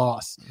friendliest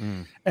loss.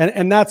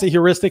 And that's a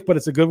heuristic, but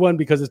it's a good one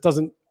because it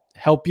doesn't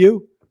help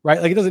you,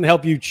 right? Like it doesn't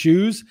help you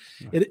choose.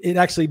 It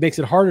actually makes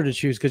it harder to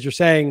choose because you're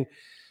saying,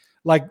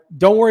 like,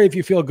 don't worry if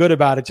you feel good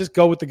about it. Just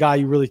go with the guy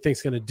you really think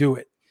is going to do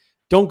it.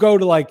 Don't go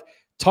to like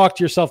talk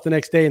to yourself the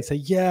next day and say,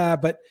 yeah,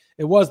 but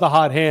it was the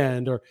hot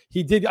hand, or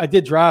I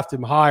did draft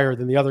him higher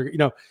than the other.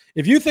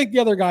 If you think the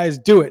other guys,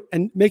 do it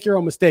and make your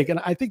own mistake. And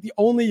I think the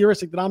only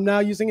heuristic that I'm now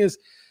using is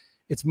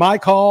it's my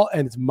call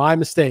and it's my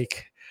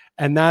mistake.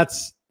 And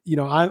that's,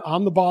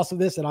 I'm the boss of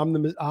this, and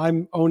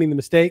I'm owning the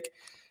mistake.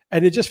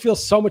 And it just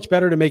feels so much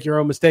better to make your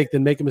own mistake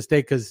than make a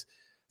mistake because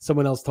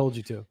someone else told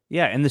you to.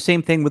 Yeah. And the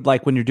same thing with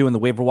like when you're doing the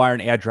waiver wire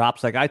and add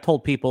drops. Like I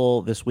told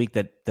people this week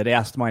that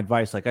asked my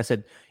advice. Like I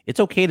said, it's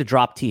okay to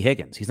drop T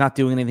Higgins. He's not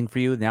doing anything for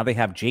you. Now they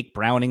have Jake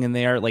Browning in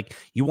there. Like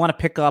you want to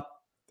pick up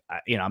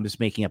I'm just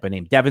making up a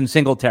name, Devin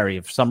Singletary,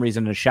 for some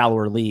reason in a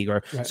shallower league,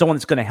 or someone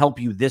that's going to help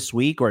you this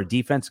week, or a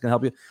defense can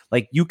help you.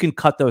 Like, you can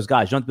cut those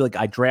guys. You don't have to be like,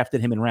 I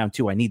drafted him in round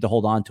 2. I need to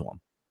hold on to him.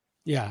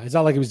 Yeah. It's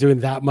not like he was doing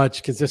that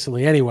much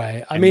consistently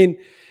anyway. I mean,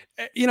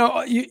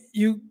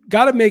 you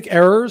got to make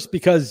errors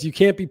because you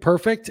can't be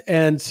perfect.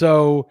 And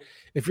so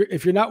if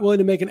you're not willing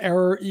to make an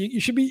error, you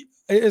should be.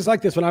 It's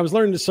like this. When I was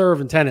learning to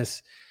serve in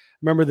tennis,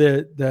 remember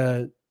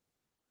the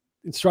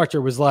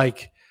instructor was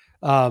like,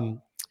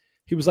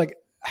 he was like,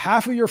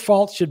 half of your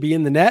faults should be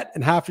in the net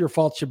and half of your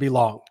faults should be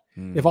long.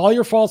 If all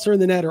your faults are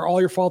in the net or all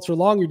your faults are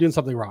long, you're doing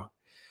something wrong.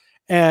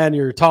 And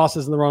your toss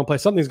is in the wrong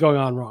place. Something's going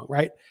on wrong,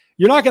 right?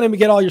 You're not going to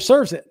get all your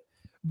serves in,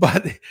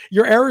 but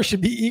your errors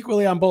should be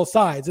equally on both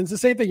sides. And it's the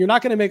same thing. You're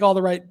not going to make all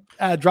the right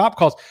drop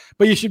calls,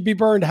 but you should be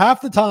burned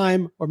half the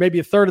time or maybe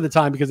a third of the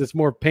time because it's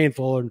more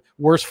painful and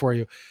worse for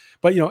you.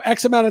 But,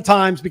 X amount of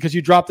times because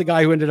you dropped the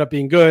guy who ended up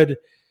being good,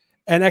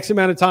 and X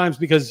amount of times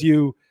because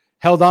you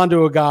held on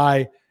to a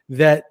guy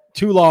that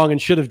too long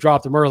and should have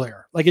dropped him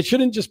earlier. Like, it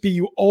shouldn't just be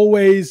you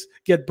always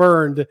get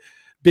burned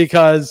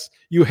because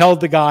you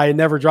held the guy and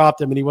never dropped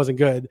him and he wasn't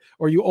good,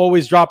 or you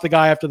always drop the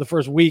guy after the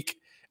first week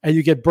and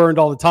you get burned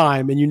all the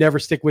time and you never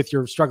stick with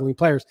your struggling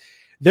players.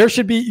 You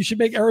should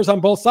make errors on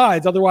both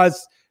sides.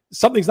 Otherwise,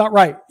 something's not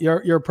right.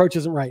 Your approach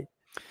isn't right.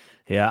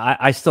 Yeah,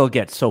 I still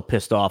get so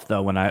pissed off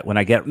though when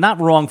I get not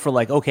wrong for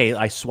like, okay,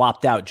 I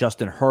swapped out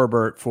Justin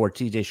Herbert for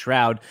TJ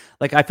Stroud.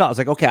 Like, I was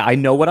like, okay, I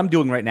know what I'm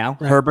doing right now.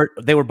 Right. Herbert,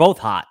 they were both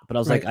hot, but I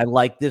was like, I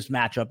like this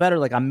matchup better.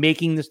 Like, I'm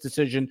making this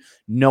decision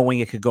knowing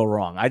it could go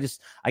wrong. I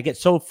get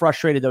so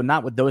frustrated though,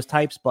 not with those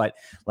types, but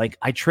like,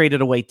 I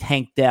traded away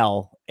Tank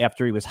Dell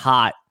after he was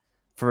hot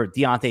for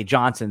Deontay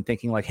Johnson,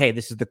 thinking like, hey,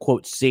 this is the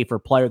quote safer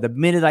player. The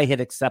minute I hit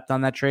accept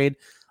on that trade,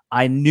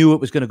 I knew it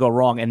was going to go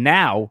wrong. And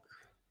now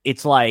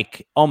it's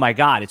like, oh my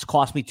God, it's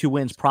cost me 2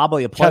 wins,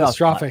 probably a playoff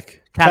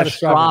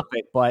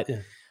catastrophic, but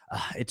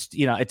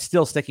it's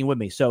still sticking with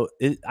me. So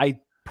I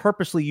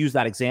purposely use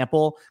that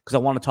example because I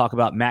want to talk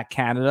about Matt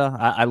Canada.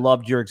 I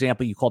loved your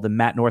example. You called him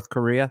Matt North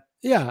Korea.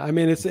 Yeah. I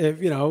mean, it's,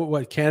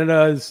 what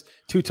Canada is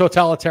too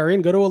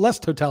totalitarian, go to a less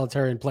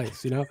totalitarian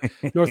place,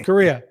 North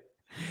Korea.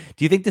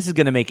 Do you think this is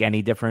going to make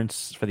any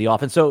difference for the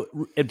offense? So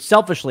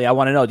selfishly, I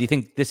want to know, do you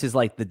think this is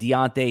like the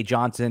Deontay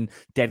Johnson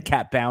dead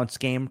cat bounce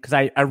game? Because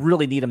I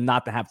really need him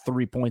not to have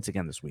 3 points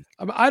again this week.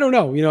 I don't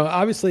know.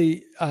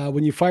 Obviously,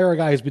 when you fire a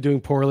guy who's been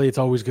doing poorly, it's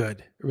always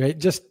good, right?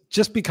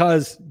 Just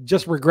because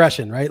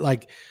regression, right?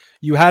 Like,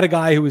 you had a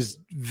guy who was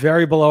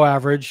very below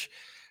average.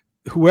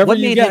 What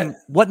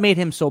made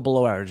him so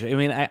below average? I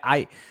mean,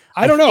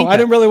 I don't know. I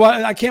didn't really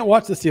watch. I can't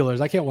watch the Steelers.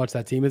 I can't watch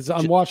that team. It's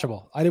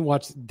unwatchable. I didn't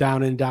watch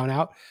down in, down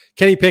out.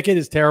 Kenny Pickett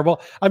is terrible.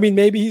 I mean,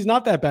 maybe he's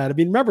not that bad. I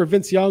mean, remember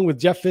Vince Young with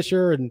Jeff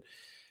Fisher and,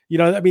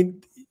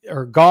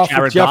 or Goff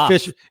Jared with Jeff Goff.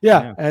 Fisher.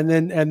 Yeah. And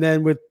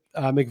then with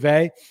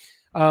McVay.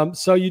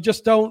 So you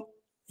just don't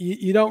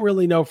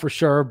really know for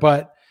sure,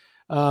 but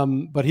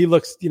he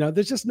looks,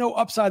 there's just no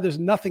upside. There's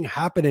nothing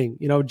happening.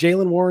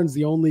 Jaylen Warren's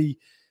the only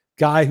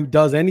guy who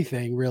does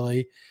anything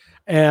really.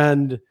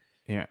 And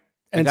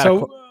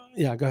so.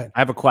 Yeah, go ahead. I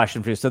have a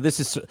question for you. So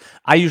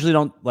I usually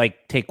don't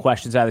take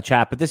questions out of the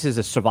chat, but this is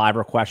a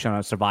Survivor question on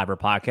a Survivor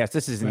podcast.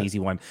 This is an easy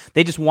one.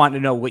 They just want to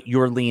know what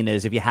your lean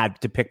is if you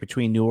had to pick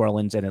between New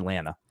Orleans and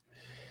Atlanta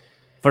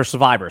for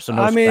Survivor. So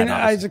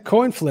it's a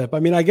coin flip. I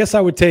mean, I guess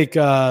I would take.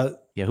 I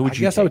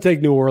would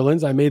take New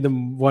Orleans. I made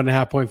them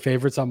 1.5 point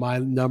favorites on my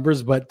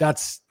numbers, but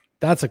that's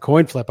a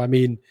coin flip. I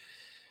mean,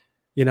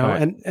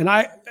 right. and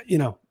I,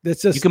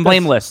 it's just you can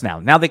blame lists now.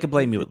 Now they can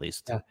blame you at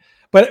least. Yeah.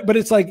 But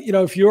it's like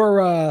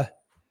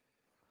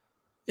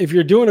if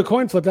you're doing a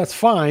coin flip, that's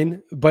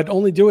fine, but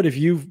only do it if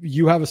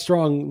you have a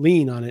strong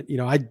lean on it.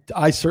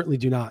 I certainly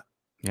do not.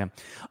 Yeah.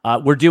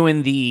 We're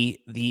doing the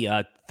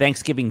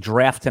Thanksgiving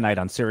draft tonight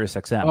on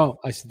SiriusXM. Oh,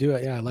 I should do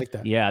it. Yeah, I like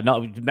that. Yeah.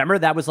 No, remember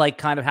that was like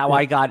kind of how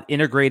I got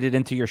integrated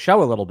into your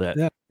show a little bit.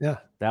 Yeah.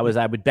 I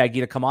would beg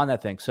you to come on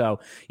that thing.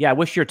 So yeah, I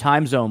wish your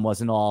time zone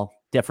wasn't all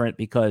different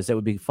because it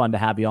would be fun to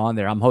have you on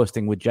there. I'm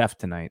hosting with Jeff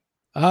tonight.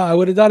 I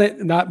would have done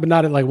it, not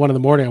at like 1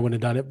 a.m. I wouldn't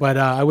have done it, but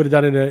I would have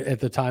done it at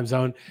the time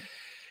zone.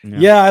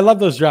 Yeah, I love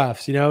those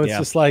drafts.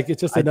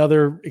 It's just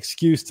another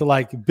excuse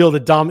to build a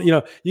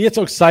dominant. You get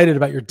so excited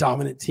about your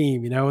dominant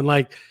team,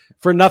 and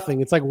for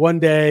nothing. It's like one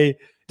day,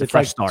 it's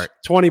fresh start,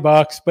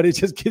 $20, but it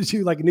just gives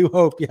you new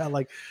hope. Yeah,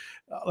 like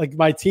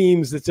my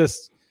teams, it's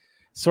just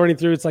sorting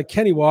through. It's like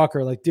Kenny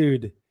Walker,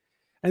 dude,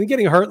 and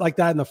getting hurt like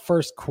that in the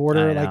first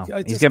quarter.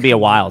 He's gonna be a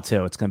while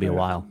too. It's gonna be a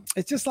while.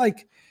 It's just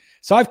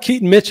so I have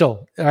Keaton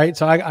Mitchell. All right,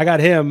 so I got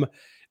him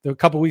a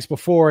couple of weeks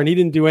before, and he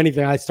didn't do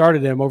anything. I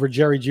started him over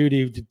Jerry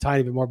Jeudy, who did a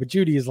tiny bit more, but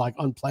Jeudy is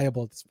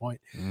unplayable at this point.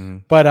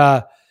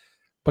 But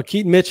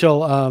Keaton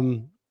Mitchell,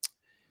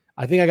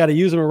 I think I got to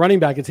use him a running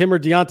back. It's him or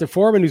Deonta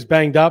Foreman who's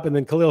banged up, and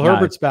then Khalil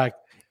Herbert's back.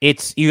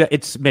 It's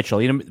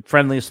Mitchell.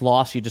 Friendliest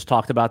loss. You just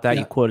talked about that. Yeah.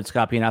 You quoted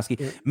Scott Pianowski.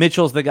 Yeah.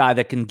 Mitchell's the guy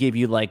that can give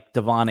you like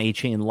Devon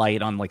Achane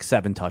light on like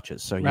 7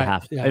 touches. So you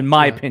have to, in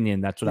my opinion,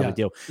 that's what I would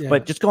do. Yeah.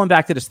 But just going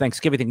back to this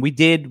Thanksgiving thing, we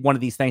did one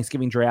of these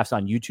Thanksgiving drafts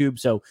on YouTube.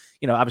 So,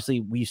 obviously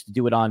we used to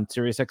do it on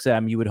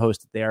SiriusXM. You would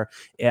host it there.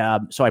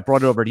 So I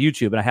brought it over to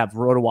YouTube, and I have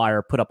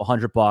RotoWire put up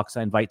 $100.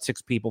 I invite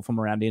 6 people from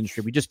around the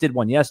industry. We just did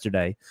one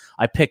yesterday.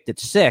 I picked at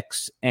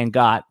 6 and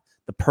got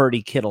the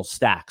Purdy Kittle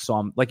stack. So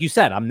I'm, like you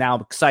said, I'm now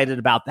excited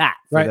about that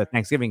for the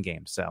Thanksgiving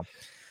game. So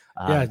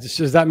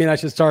does that mean I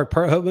should start?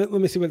 Let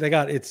me see what they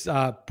got. It's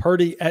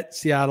Purdy at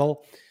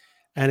Seattle,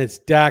 and it's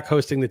Dak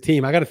hosting the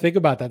team. I got to think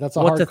about that. That's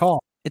a hard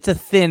call. It's a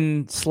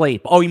thin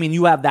slate. Oh, you mean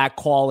you have that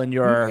call in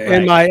your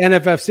my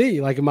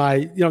NFFC? Like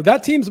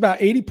that team's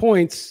about 80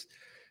 points.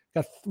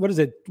 Got, what is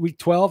it? Week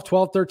 12,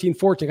 13,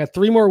 14. Got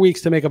 3 more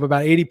weeks to make up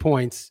about 80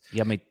 points.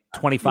 Yeah, I mean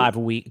 25 a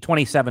week,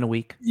 27 a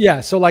week.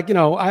 Yeah. So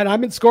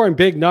I've been scoring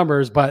big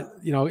numbers, but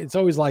it's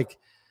always like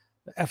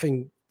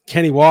effing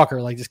Kenny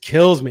Walker, like just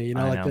kills me,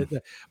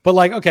 but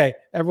okay,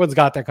 everyone's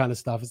got that kind of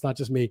stuff. It's not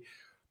just me,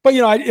 but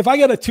if I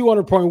get a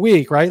 200 point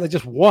week, right? Like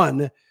just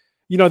one,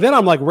 then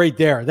I'm like right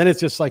there. Then it's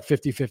just like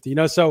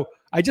 50-50, so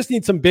I just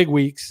need some big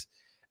weeks,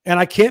 and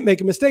I can't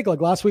make a mistake.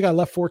 Like last week I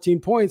left 14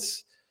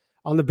 points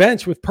on the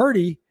bench with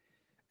Purdy,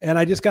 and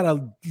I just got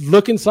to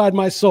look inside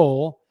my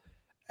soul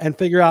and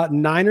figure out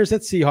Niners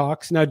at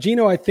Seahawks. Now,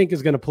 Geno, I think,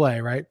 is going to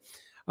play, right?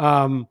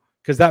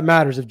 Because that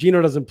matters. If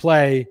Geno doesn't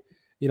play,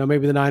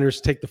 maybe the Niners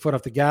take the foot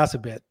off the gas a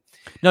bit.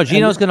 No,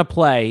 Geno's going to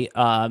play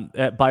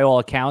by all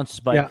accounts.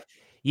 But,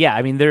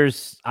 I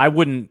mean, I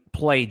wouldn't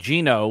play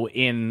Geno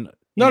in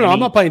 – No, I'm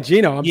not playing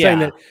Geno. I'm saying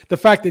that the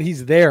fact that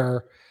he's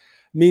there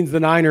means the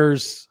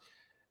Niners,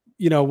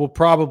 will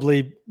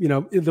probably,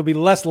 they'll be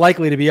less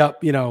likely to be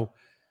up,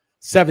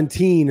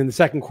 17 in the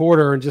second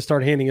quarter and just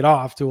start handing it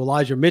off to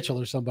Elijah Mitchell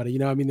or somebody.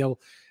 They'll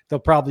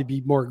probably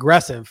be more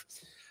aggressive.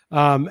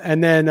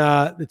 And then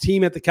the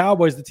team at the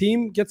Cowboys, the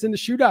team gets into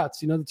shootouts.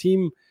 The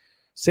team,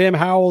 Sam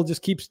Howell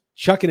just keeps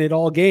chucking it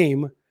all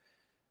game.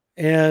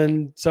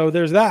 And so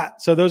there's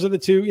that. So those are the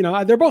two,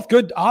 they're both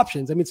good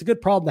options. I mean, it's a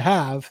good problem to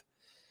have,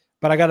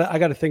 but I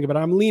gotta think about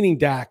it. I'm leaning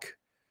Dak.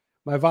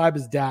 My vibe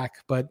is Dak,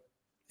 but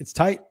it's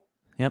tight.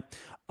 Yep.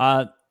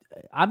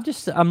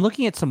 I'm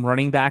looking at some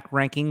running back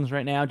rankings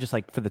right now, just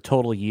like for the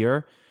total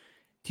year.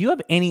 Do you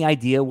have any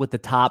idea who the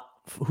top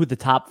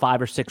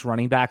 5 or 6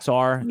 running backs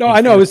are? No,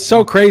 I know. It's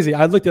so crazy.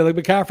 I looked at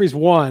McCaffrey's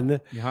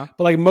 1, but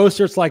like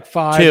Mostert's like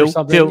 5 2, or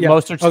something. 2. Yeah.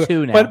 Mostert's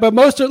 2 now. But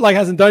Mostert like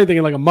hasn't done anything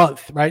in like a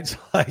month, right? So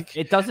like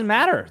it doesn't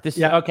matter.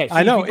 Okay. So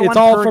I know. It's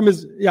all from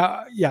his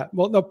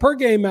Well, no, per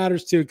game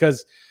matters too,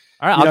 because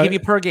all right, I'll give you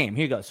per game.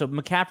 Here you go. So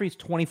McCaffrey's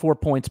 24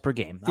 points per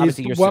game.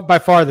 Obviously, you're by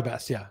far the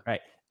best. Yeah. Right.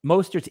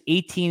 Mostert's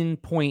 18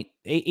 points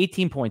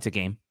a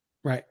game.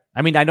 Right.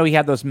 I mean, I know he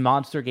had those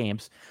monster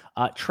games.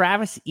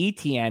 Travis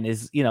Etienne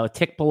is, a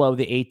tick below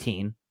the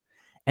 18.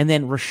 And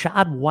then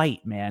Rachaad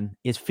White, man,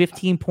 is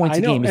 15 points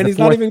a game. And he's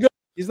not even good.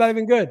 He's not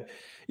even good.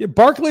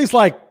 Barkley's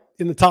like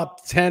in the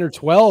top 10 or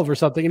 12 or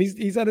something. And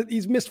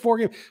he's missed 4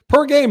 games.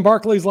 Per game,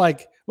 Barkley's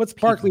like, what's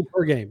Barkley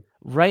per game?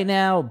 Right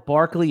now,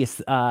 Barkley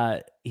is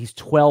he's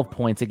 12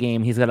 points a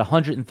game. He's got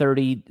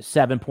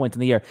 137 points in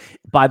the year.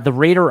 By the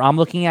rater I'm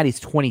looking at, he's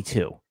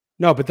 22.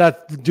 No,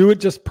 but do it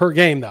just per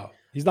game, though.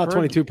 He's not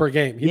 22 per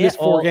game. He missed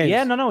 4 games.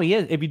 Yeah, no, he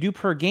is. If you do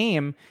per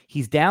game,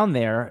 he's down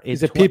there.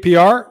 Is it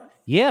PPR?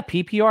 Yeah,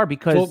 PPR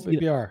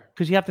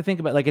because you have to think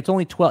about it's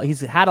only 12.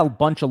 He's had a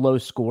bunch of low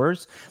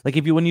scores. Like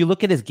when you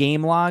look at his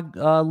game log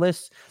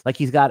list, like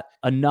he's got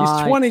a 9.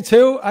 He's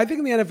 22. I think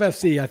in the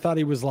NFFC, I thought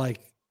he was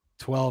like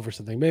 12 or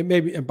something.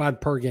 Maybe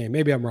per game.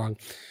 Maybe I'm wrong.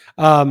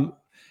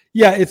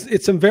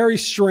 It's some very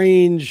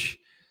strange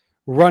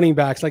running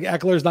backs. Like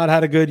Eckler's not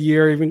had a good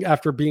year, even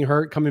after being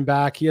hurt, coming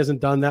back. He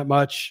hasn't done that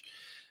much.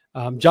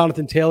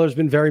 Jonathan Taylor's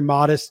been very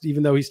modest,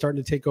 even though he's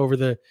starting to take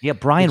over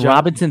Brian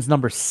Robinson's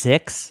number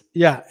 6.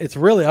 Yeah, it's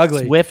really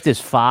ugly. Swift is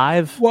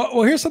 5.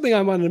 Well, here's something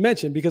I wanted to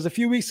mention, because a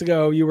few weeks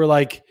ago you were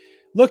like,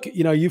 look,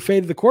 you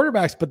faded the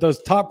quarterbacks, but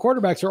those top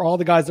quarterbacks are all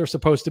the guys they're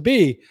supposed to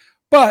be.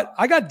 But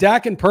I got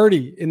Dak and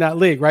Purdy in that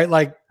league, right?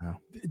 Like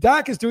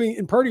Dak is doing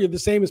and Purdy are the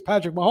same as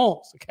Patrick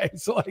Mahomes. Okay.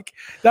 So like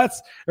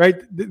that's right.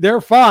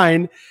 They're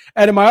fine.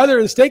 And in my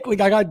other stake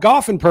league, I got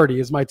Goff and Purdy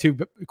as my 2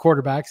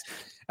 quarterbacks.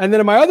 And then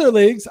in my other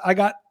leagues, I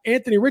got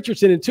Anthony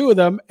Richardson in 2 of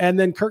them, and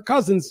then Kirk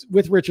Cousins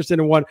with Richardson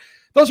in 1.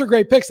 Those are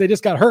great picks. They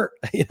just got hurt,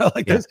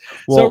 this.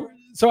 Well,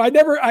 so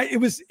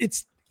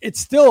it's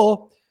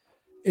still,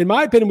 in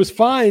my opinion, was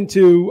fine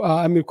to,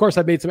 of course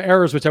I made some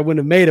errors, which I wouldn't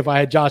have made if I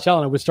had Josh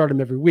Allen. I would start him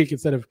every week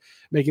instead of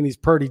making these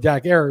Purdy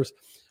Dak errors.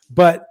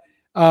 But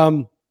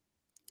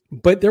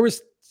there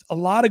was a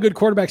lot of good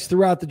quarterbacks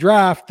throughout the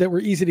draft that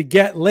were easy to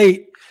get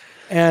late.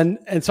 And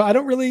so I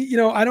don't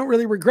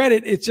really regret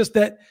it. It's just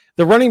that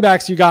the running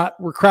backs you got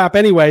were crap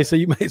anyway, so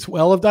you might as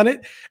well have done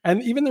it.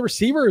 And even the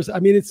receivers, I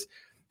mean,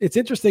 it's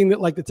interesting that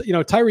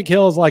Tyreek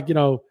Hill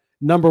is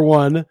number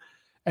 1,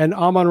 and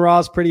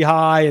Amon-Ra's pretty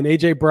high, and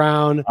AJ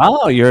Brown.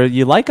 Oh,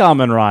 you like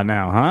Amon-Ra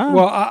now,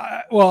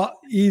 huh? Well,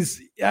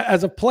 he's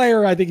as a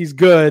player, I think he's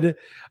good,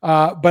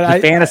 but as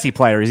a fantasy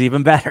player, he's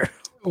even better.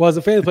 Well, as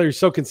a fantasy player, he's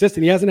so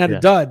consistent. He hasn't had a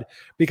dud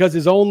because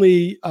his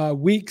only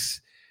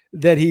weeks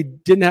that he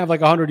didn't have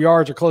like 100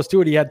 yards or close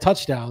to it, he had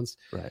touchdowns.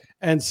 Right.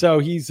 And so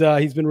he's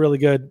been really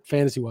good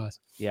fantasy wise.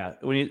 Yeah.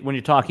 When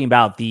you're talking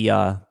about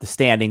the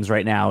standings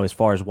right now, as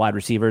far as wide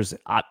receivers,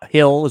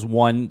 Hill is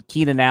 1,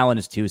 Keenan Allen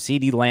is 2,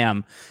 CeeDee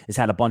Lamb has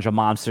had a bunch of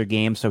monster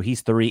games. So he's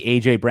 3,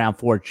 AJ Brown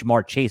 4,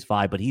 Jamar Chase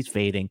 5, but he's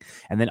fading.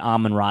 And then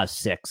Amon-Ra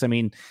 6. I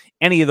mean,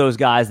 any of those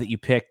guys that you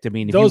picked, I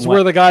mean, those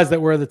were the guys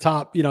that were the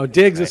top.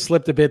 Diggs has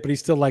slipped a bit, but he's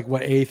still like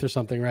 8th or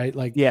something, right?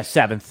 Like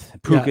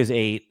 7th. Puka's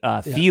 8,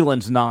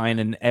 Thielen's 9,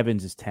 and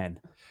Evans is 10.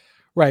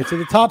 Right. So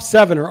the top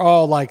 7 are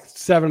all like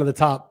 7 of the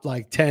top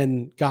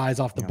 10 guys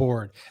off the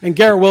board. And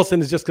Garrett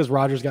Wilson is just because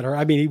Rodgers got hurt.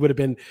 I mean, he would have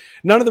been,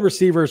 none of the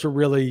receivers were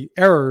really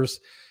errors,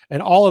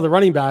 and all of the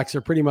running backs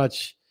are pretty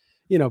much,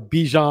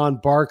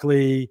 Bijan,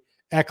 Barkley,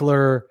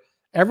 Eckler,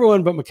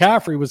 everyone but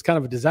McCaffrey was kind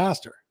of a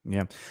disaster.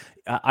 Yeah.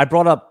 I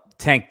brought up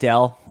Tank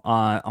Dell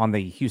on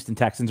the Houston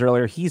Texans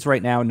earlier. He's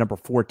right now number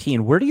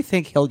 14. Where do you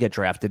think he'll get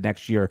drafted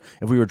next year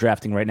if we were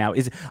drafting right now?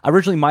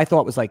 Originally my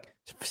thought was like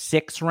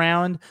 6th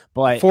round,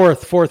 but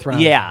fourth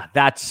round. Yeah,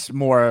 that's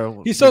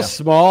more. He's so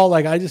small.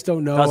 Like I just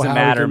don't know. Doesn't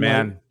matter,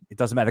 man. It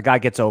doesn't matter. The guy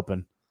gets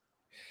open.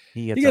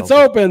 He gets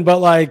open, but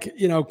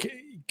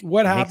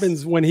what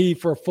happens when he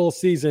for a full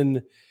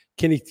season?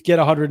 Can he get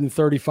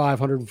 135,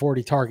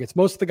 140 targets?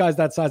 Most of the guys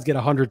that size get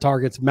 100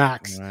 targets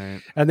max.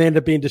 Right. And they end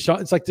up being Deshaun.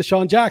 It's like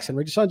Deshaun Jackson,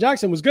 right? Deshaun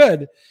Jackson was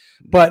good,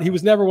 but he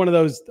was never one of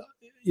those,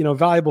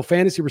 valuable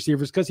fantasy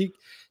receivers because he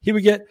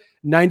would get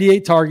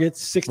 98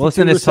 targets,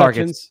 62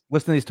 receptions.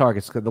 Listen to these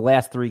targets. The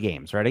last 3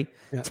 games, ready?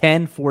 Yeah.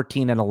 10,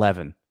 14, and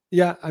 11.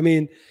 Yeah, I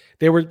mean,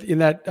 they were in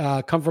that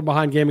come from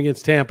behind game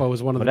against Tampa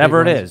was one of the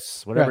whatever it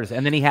is.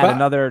 And then he had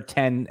another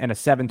 10 and a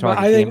 7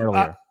 target game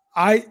earlier.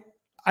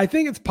 I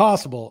think it's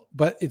possible,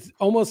 but it's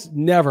almost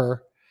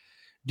never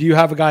do you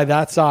have a guy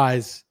that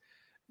size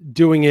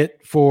doing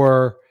it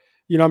for,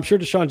 I'm sure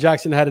Deshaun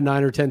Jackson had a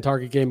 9 or 10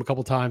 target game a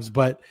couple times,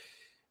 but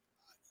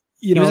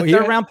he was a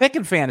 3rd round pick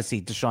in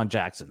fantasy, Deshaun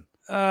Jackson.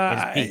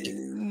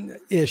 Deshaun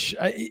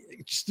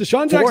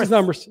Jackson's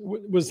numbers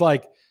was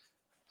like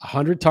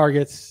 100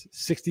 targets,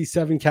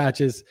 67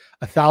 catches,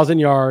 1,000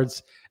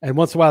 yards, and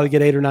once in a while you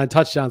get 8 or 9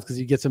 touchdowns because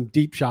you get some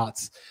deep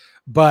shots.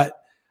 But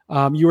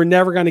you were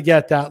never going to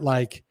get that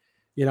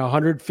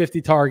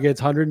 150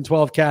 targets,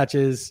 112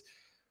 catches,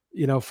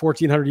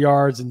 1,400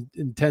 yards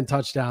and 10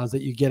 touchdowns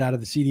that you get out of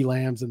the CeeDee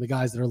Lambs and the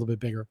guys that are a little bit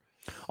bigger.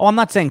 Oh, I'm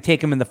not saying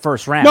take him in the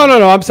 1st round.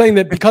 No. I'm saying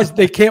that because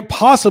they can't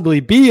possibly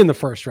be in the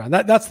 1st round.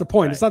 That's the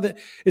point. Right.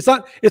 It's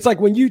like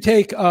when you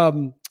take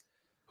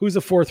who's a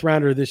 4th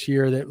rounder this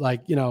year that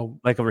like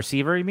a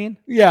receiver, you mean?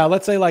 Yeah.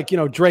 Let's say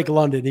Drake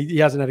London. He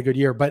hasn't had a good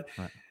year, but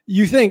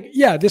you think,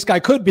 this guy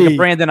could be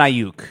Brandon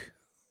Ayuk.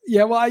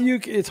 Yeah. Well,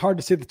 Ayuk, it's hard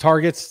to see the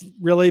targets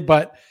really,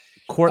 but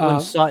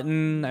Cortland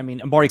Sutton. I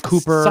mean, Amari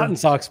Cooper. Sutton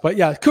sucks,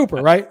 but Cooper,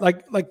 right?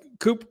 Like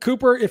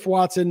Cooper, if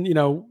Watson,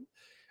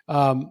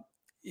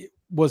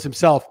 was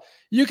himself,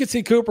 you could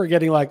see Cooper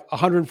getting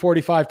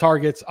 145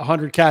 targets,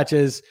 100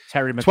 catches,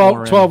 Terry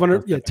McLaurin,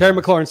 1,200. Yeah, Terry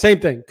McLaurin, same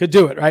thing, could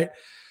do it, right?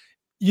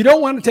 You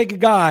don't want to take a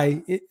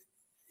guy,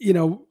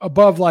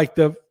 above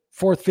the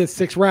 4th,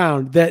 5th, 6th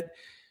round that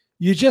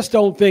you just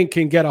don't think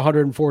can get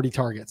 140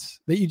 targets.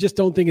 That you just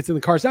don't think it's in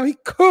the cards. Now he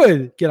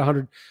could get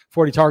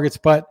 140 targets,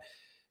 but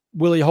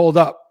will he hold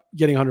up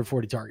getting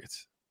 140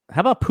 targets? How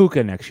about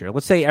Puka next year?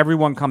 Let's say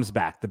everyone comes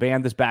back. The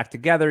band is back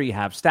together. You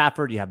have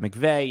Stafford, you have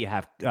McVay, you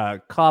have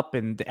Kupp,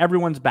 and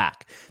everyone's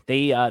back.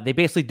 They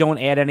basically don't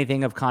add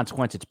anything of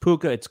consequence. It's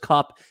Puka, it's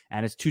Kupp,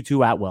 and it's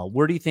Tutu Atwell.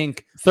 Where do you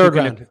think? 3rd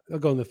round. I'll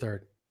go in the 3rd.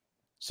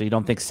 So you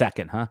don't think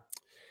 2nd, huh?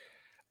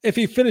 If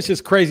he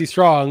finishes crazy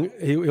strong,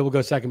 he will go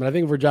 2nd. But I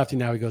think if we're drafting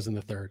now, he goes in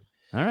the 3rd.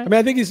 All right. I mean,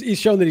 I think he's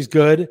shown that he's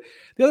good.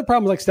 The other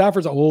problem is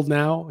Stafford's old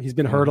now. He's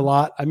been hurt a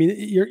lot. I mean,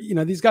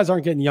 these guys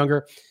aren't getting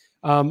younger.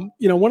 One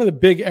of the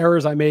big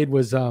errors I made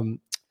was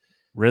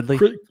Ridley.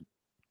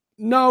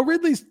 No,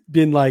 Ridley's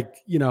been I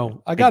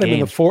got him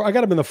in the 4th. I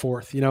got him in the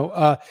 4th.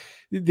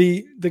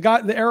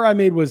 The error I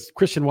made was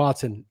Christian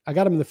Watson. I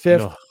got him in the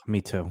 5th. Oh,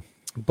 me too.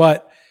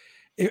 But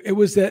it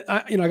was that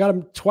I got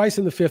him twice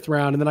in the 5th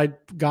round, and then I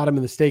got him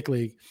in the stake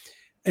league.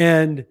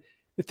 And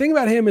the thing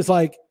about him is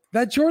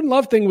that Jordan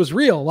Love thing was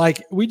real.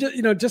 We just,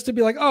 just to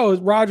be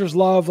Rodgers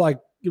Love,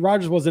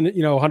 Rodgers wasn't,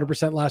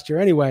 100% last year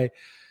anyway.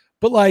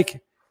 But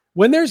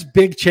when there's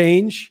big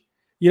change,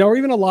 or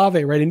even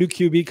Olave, right? A new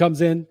QB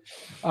comes in.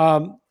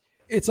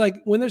 It's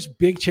when there's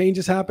big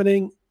changes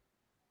happening,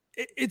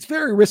 it's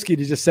very risky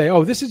to just say,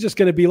 oh, this is just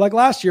going to be like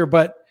last year.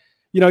 But,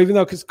 even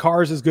though because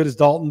Carr is as good as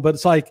Dalton, but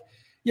it's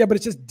but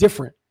it's just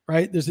different,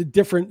 right? It's a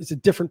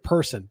different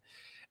person.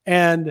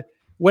 And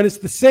when it's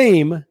the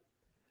same,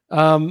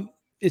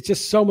 it's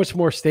just so much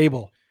more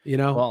stable,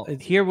 Well,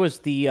 here was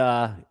the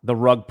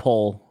rug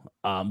pull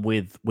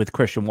with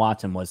Christian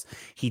Watson was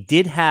he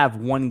did have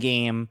one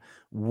game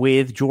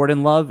with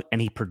Jordan Love and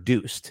he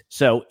produced.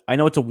 So I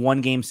know it's a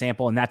 1-game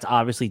sample and that's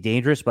obviously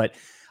dangerous, but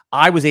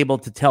I was able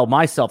to tell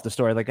myself the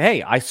story like,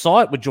 hey, I saw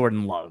it with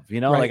Jordan Love,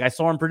 right. Like I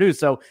saw him produce.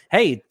 So,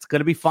 hey, it's going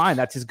to be fine.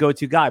 That's his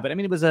go-to guy. But I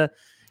mean, it was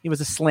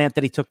a slant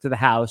that he took to the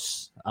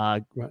house,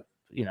 right.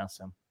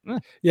 So.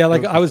 Yeah.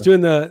 Like I was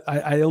doing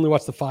I only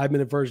watched the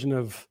 5-minute version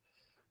of,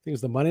 I think it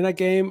was the Monday night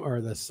game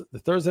or the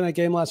Thursday night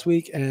game last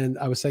week. And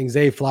I was saying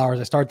Zay Flowers,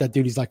 I start that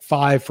dude. He's like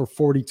 5 for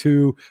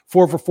 42,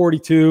 4 for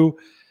 42,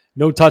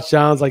 no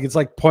touchdowns. Like it's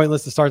like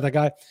pointless to start that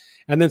guy.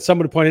 And then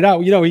somebody pointed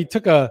out,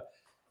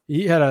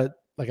 he had a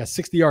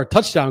 60-yard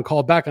touchdown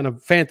called back on a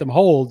phantom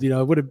hold. It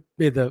would have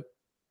made the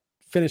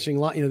finishing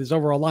line, this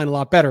overall line a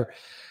lot better.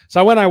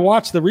 So when I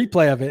watched the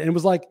replay of it, and it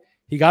was like,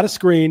 he got a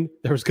screen.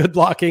 There was good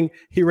blocking.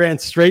 He ran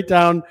straight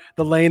down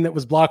the lane that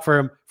was blocked for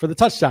him for the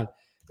touchdown.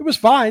 It was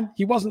fine.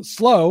 He wasn't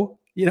slow.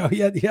 He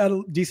had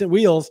decent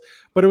wheels,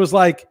 but it was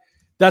like,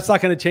 that's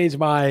not going to change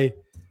my,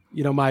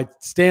 my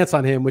stance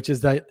on him, which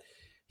is that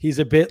he's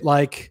a bit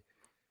like,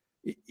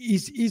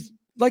 he's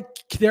like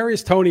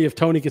Kadarius Toney if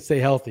Toney could stay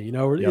healthy.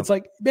 Yep. It's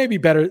like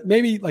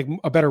maybe like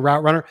a better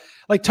route runner.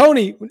 Like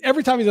Toney,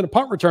 every time he's in a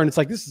punt return, it's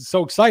like, this is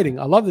so exciting.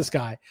 I love this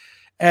guy.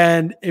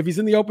 And if he's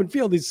in the open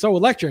field, he's so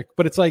electric.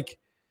 But it's like,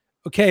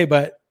 okay,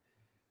 but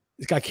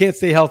this guy can't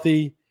stay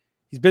healthy.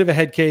 He's a bit of a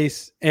head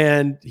case,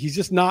 and he's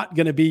just not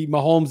going to be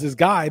Mahomes'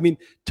 guy. I mean,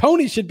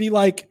 Toney should be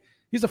like,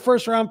 he's a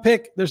first-round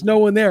pick. There's no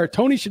one there.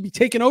 Toney should be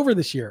taking over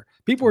this year.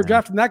 People were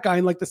drafting that guy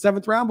in like the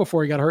 7th round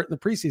before he got hurt in the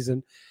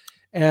preseason.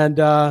 And,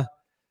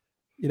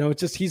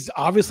 it's just, he's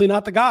obviously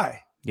not the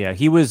guy. Yeah,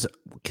 he was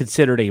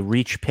considered a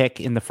reach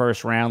pick in the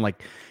first round.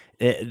 Like,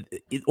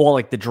 all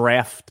like the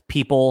draft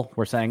people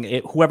were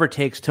saying, whoever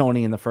takes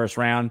Toney in the first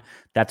round,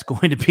 that's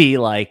going to be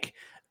like,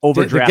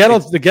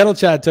 overdrafted. The Gettle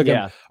Chad took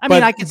him. I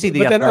mean, I can see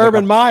But then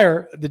Urban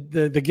Meyer, the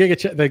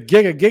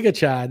Giga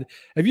Chad.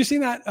 Have you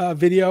seen that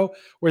video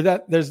where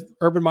there's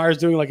Urban Meyer's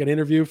doing like an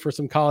interview for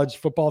some college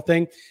football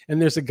thing,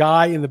 and there's a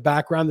guy in the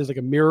background. There's like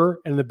a mirror,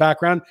 and in the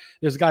background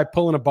there's a guy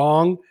pulling a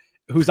bong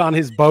who's on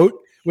his boat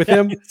with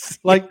him.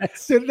 Like,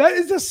 dude, that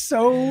is just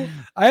so.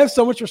 I have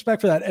so much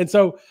respect for that. And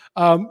so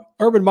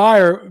Urban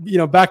Meyer,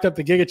 backed up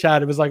the Giga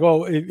Chad. It was like,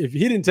 oh, if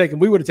he didn't take him,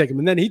 we would have taken him.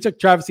 And then he took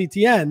Travis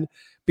Etienne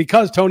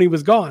because Toney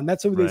was gone.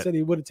 That's who they said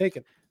he would have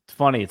taken. It's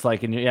funny. It's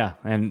like,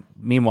 and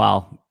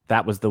meanwhile,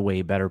 that was the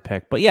way better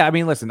pick. But yeah, I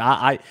mean, listen,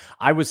 I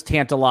was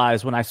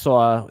tantalized when I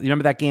saw, you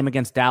remember that game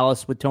against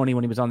Dallas with Toney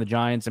when he was on the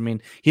Giants? I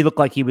mean, he looked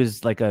like he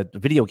was like a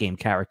video game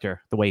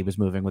character, the way he was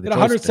moving with it.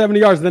 170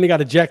 yards, and then he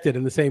got ejected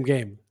in the same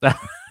game.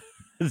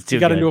 He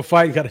got into a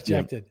fight and got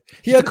ejected.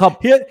 Yeah.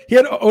 He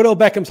had Odell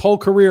Beckham's whole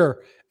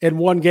career in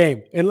one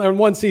game, in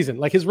one season.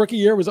 Like his rookie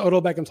year was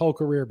Odell Beckham's whole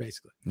career,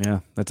 basically. Yeah,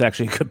 that's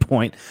actually a good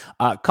point.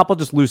 A couple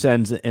just loose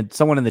ends, and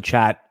someone in the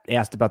chat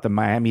asked about the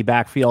Miami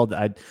backfield.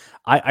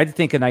 I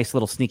think a nice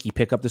little sneaky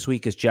pickup this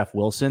week is Jeff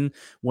Wilson.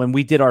 When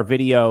we did our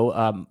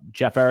video,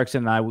 Jeff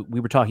Erickson and we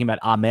were talking about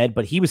Ahmed,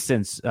 but he was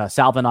since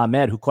Salvin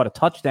Ahmed, who caught a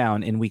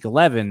touchdown in week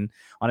 11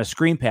 on a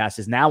screen pass,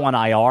 is now on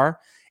IR.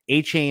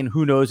 A-Chain,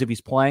 who knows if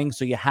he's playing.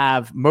 So you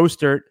have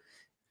Mostert,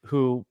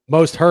 who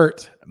most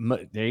hurt.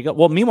 There you go.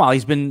 Well, meanwhile,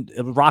 he's been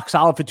rock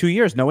solid for 2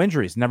 years, no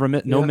injuries, no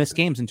missed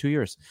games in 2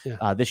 years,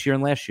 this year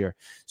and last year.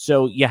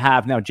 So you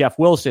have now Jeff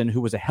Wilson,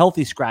 who was a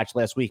healthy scratch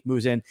last week,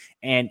 moves in,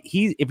 and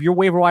if your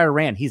waiver wire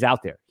ran, he's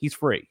out there, he's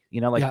free. I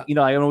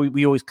know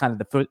we always kind of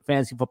the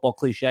fantasy football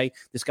cliche.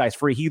 This guy's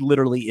free. He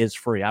literally is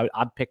free.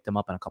 I'd picked him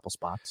up in a couple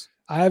spots.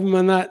 I have him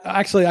on that.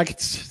 Actually, I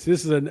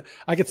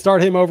could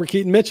start him over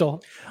Keaton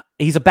Mitchell.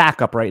 He's a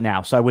backup right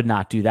now, so I would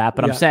not do that.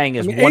 But I'm saying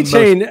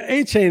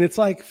A-Chain, it's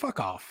like, fuck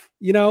off.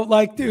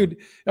 Dude,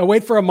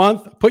 wait for a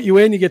month, put you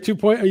in, you get 2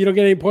 points, or you don't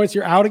get any points,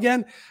 you're out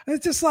again. And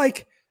it's just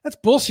like, that's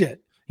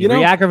bullshit. He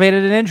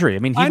re-aggravated an injury. I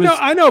mean,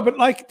 I know, but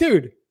like,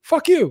 dude,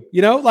 fuck you.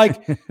 you're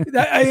like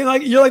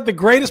the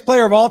greatest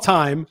player of all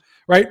time,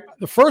 right?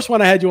 The first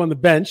one I had you on the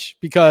bench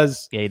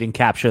because you didn't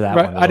capture that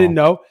one. I didn't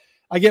know.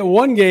 I get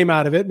one game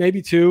out of it,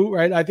 maybe two,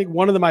 right? I think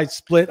one of them I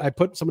split. I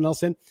put someone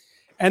else in.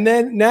 And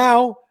then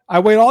now I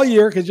wait all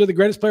year because you're the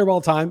greatest player of all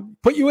time,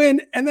 put you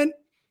in, and then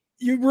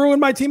you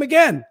ruin my team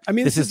again. I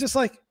mean, this is just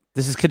like...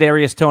 This is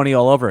Kadarius Toney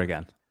all over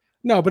again.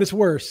 No, but it's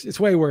worse. It's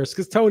way worse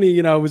because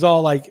Toney, was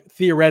all like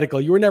theoretical.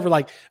 You were never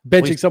like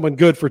benching someone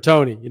good for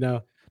Toney,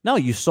 No,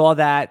 you saw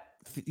that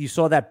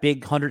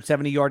big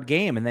 170-yard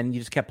game, and then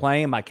you just kept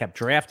playing him. I kept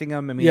drafting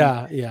him. I mean...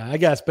 Yeah, I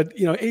guess. But,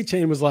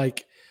 A-Chain was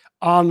like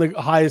on the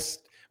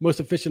highest... most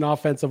efficient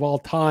offense of all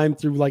time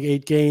through like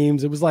 8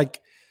 games. It was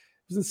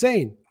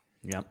insane.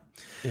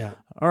 Yeah.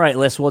 All right,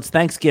 Liz. Well, it's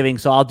Thanksgiving,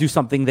 so I'll do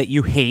something that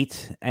you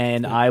hate,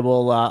 and I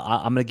will.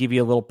 I'm going to give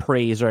you a little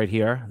praise right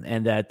here,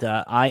 and that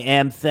I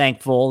am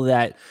thankful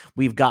that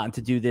we've gotten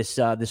to do this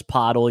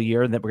pod all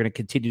year, and that we're going to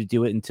continue to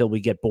do it until we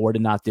get bored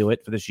and not do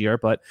it for this year.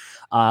 But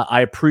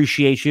I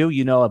appreciate you.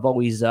 I've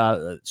always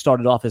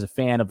started off as a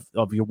fan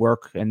of your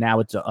work, and now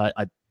it's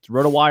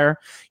RotoWire.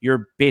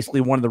 You're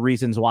basically one of the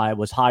reasons why I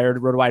was hired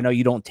at RotoWire. I know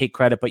you don't take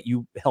credit, but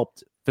you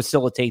helped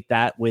facilitate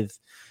that with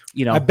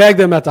I begged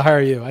them not to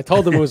hire you. I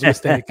told them it was a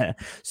mistake.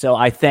 So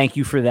I thank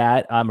you for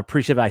that. I'm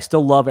appreciative. I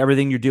still love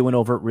everything you're doing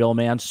over at Real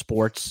Man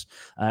Sports.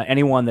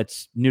 Anyone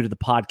that's new to the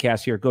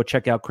podcast here, go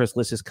check out Chris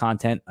Liss's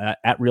content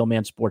at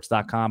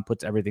realmansports.com.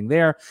 Puts everything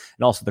there.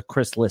 And also the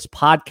Chris Liss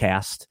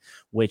podcast,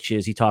 which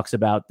is he talks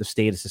about the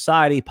state of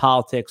society,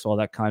 politics, all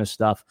that kind of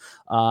stuff.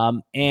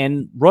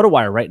 And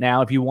RotoWire right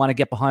now, if you want to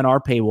get behind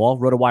our paywall,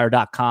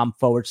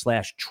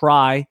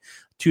 rotowire.com/try.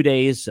 2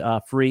 days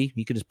free.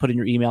 You can just put in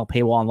your email,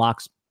 paywall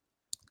unlocks.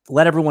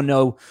 Let everyone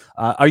know.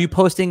 Are you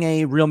posting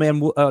a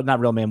not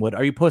Real Man Wood?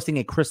 Are you posting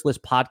a Chris Liss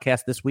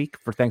podcast this week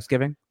for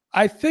Thanksgiving?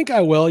 I think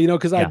I will,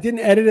 because I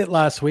didn't edit it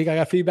last week. I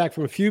got feedback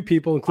from a few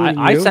people, including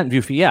you. I sent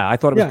you. I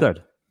thought it was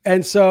good.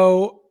 And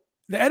so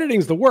the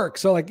editing's the work.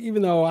 So like,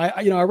 even though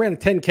I ran a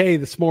 10K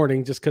this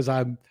morning just because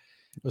I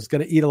was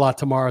going to eat a lot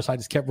tomorrow, so I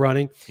just kept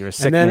running. You're a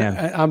sick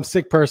man. I'm a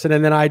sick person,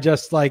 and then I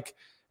just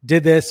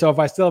did this. So if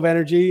I still have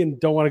energy and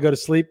don't want to go to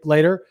sleep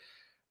later,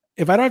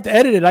 if I don't have to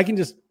edit it, I can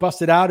just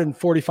bust it out in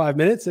 45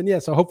 minutes.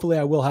 And so hopefully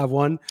I will have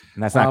one.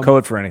 And that's not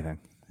code for anything.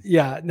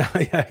 No,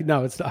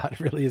 it's not. It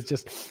really is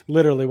just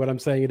literally what I'm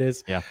saying it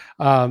is. Yeah.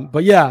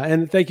 But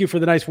and thank you for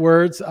the nice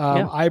words.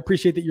 I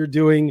appreciate that you're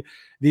doing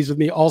these with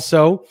me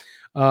also.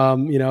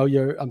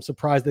 I'm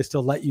surprised they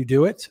still let you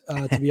do it,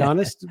 to be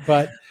honest,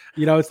 but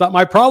it's not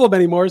my problem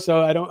anymore.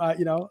 So I don't,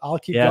 I'll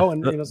keep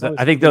going.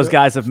 I think those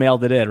guys have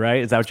mailed it in,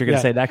 right? Is that what you're going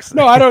to say next?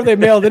 No, I don't know if they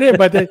mailed it in,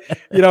 but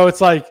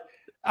it's like,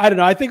 I don't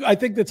know. I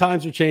think the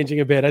times are changing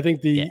a bit. I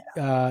think the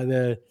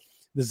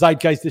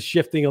zeitgeist is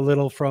shifting a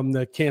little from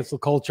the cancel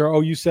culture.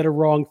 Oh, you said a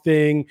wrong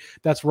thing.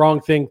 That's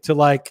wrong thing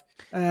to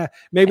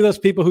maybe those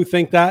people who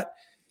think that,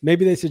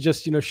 maybe they should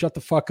just, shut the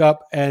fuck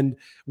up and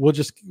we'll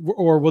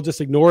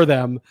just ignore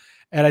them.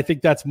 And I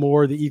think that's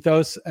more the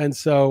ethos. And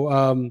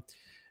so,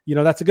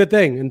 that's a good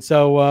thing. And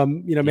so,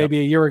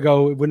 maybe a year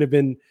ago, it wouldn't have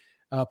been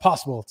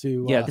possible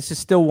to. This is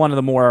still one of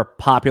the more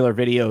popular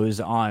videos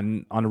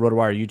on the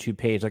RotoWire YouTube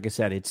page. Like I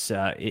said, it's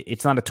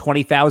not a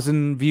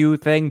 20,000 view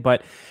thing,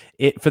 but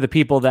for the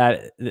people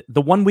that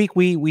the 1 week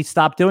we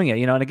stopped doing it,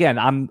 and again,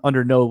 I'm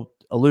under no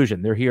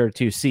illusion. They're here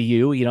to see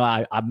you.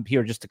 I'm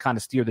here just to kind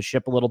of steer the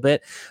ship a little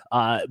bit.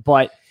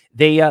 But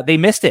they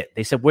missed it.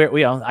 They said,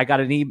 I got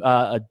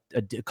a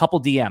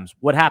couple DMs.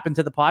 What happened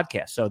to the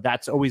podcast? So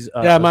that's always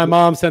my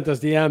mom sent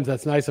us DMs.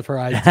 That's nice of her.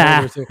 I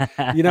told her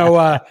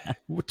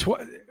to.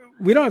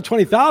 We don't have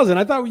 20,000.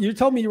 I thought you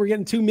told me you were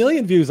getting 2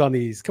 million views on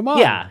these. Come on.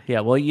 Yeah.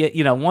 Well,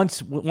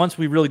 once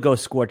we really go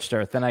scorched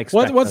earth, then I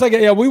expect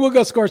we will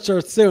go scorched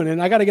earth soon. And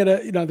I got to get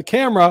the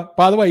camera.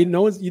 By the way,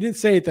 you didn't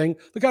say anything.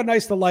 Look how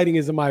nice the lighting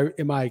is in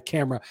my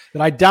camera.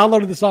 That I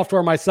downloaded the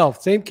software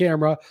myself. Same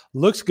camera,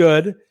 looks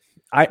good.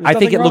 I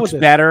think it looks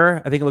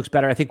better. I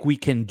think we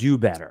can do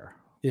better.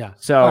 Yeah.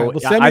 So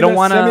right, I don't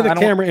want to send me the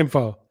camera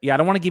info. Yeah, I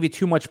don't want to give you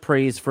too much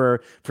praise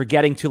for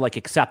getting to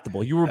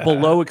acceptable. You were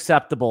below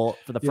acceptable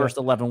for the first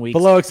 11 weeks.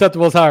 Below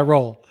acceptable is how I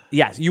roll.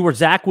 Yes, you were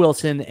Zach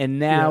Wilson, and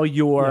now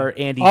you're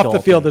Andy off Dalton.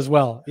 The field as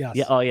well. Yes.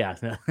 Yeah. Oh yeah.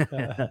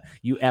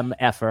 You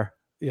MFer.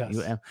 Yes.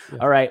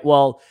 All right.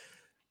 Well,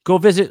 go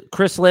visit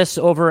Chris Liss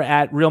over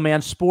at Real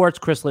Man Sports,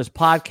 Chris Liss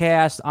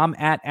Podcast. I'm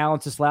at Alan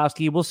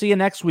Seslowsky. We'll see you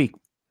next week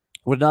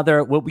with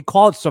another, what we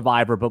call it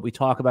Survivor, but we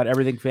talk about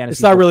everything fantasy.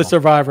 It's not really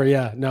Survivor.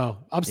 Yeah, no,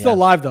 I'm still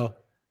live though.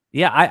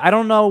 Yeah, I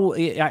don't know.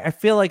 I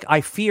feel like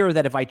I fear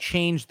that if I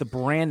change the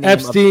brand name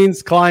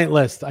Epstein's client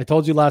list. I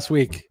told you last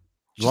week.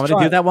 You want me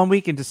to do that 1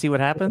 week and to see what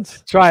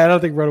happens? Try. I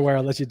don't think RotoWire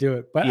will let you do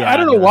it, but I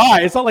don't know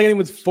why. It's not like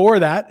anyone's for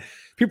that.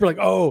 People are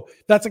like, "Oh,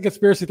 that's a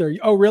conspiracy theory."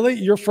 Oh, really?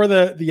 You're for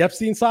the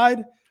Epstein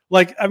side?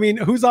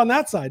 Who's on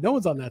that side? No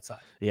one's on that side.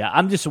 Yeah,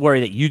 I'm just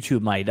worried that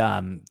YouTube might,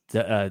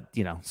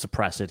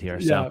 suppress it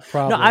here. So,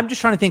 probably. No, I'm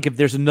just trying to think if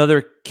there's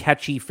another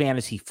catchy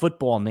fantasy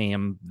football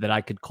name that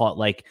I could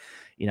call it,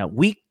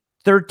 Week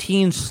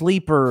 13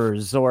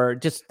 sleepers, or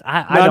just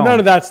I don't. None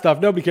of that stuff.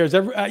 Nobody cares.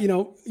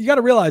 You got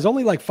to realize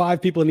only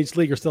 5 people in each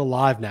league are still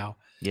alive now.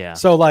 Yeah.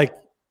 So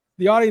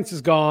the audience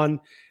is gone.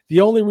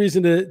 The only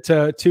reason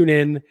to tune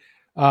in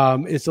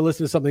is to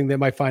listen to something they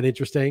might find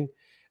interesting.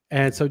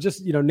 And so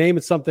just, name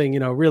it something,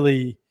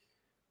 really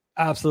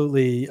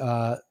absolutely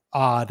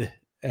odd,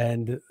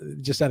 and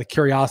just out of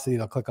curiosity,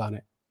 they'll click on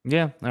it.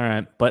 Yeah. All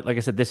right. But like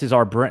I said, this is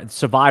our brand.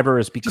 Survivor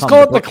has become. Just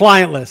call it the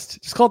client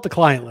list. Just call it the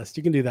client list.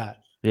 You can do that.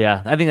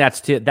 Yeah, I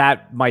think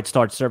that might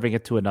start serving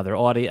it to another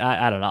audience.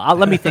 I don't know.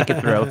 Let me think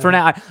it through. For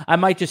now, I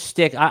might just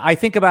stick. I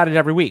think about it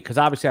every week because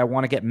obviously I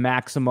want to get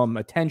maximum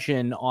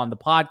attention on the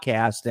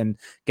podcast and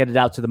get it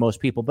out to the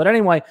most people. But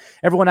anyway,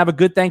 everyone have a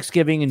good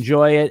Thanksgiving.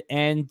 Enjoy it.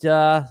 And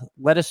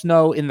let us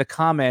know in the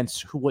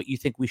comments what you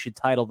think we should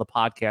title the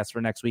podcast for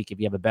next week if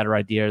you have a better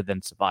idea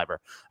than Survivor.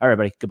 All right,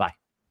 everybody. Goodbye.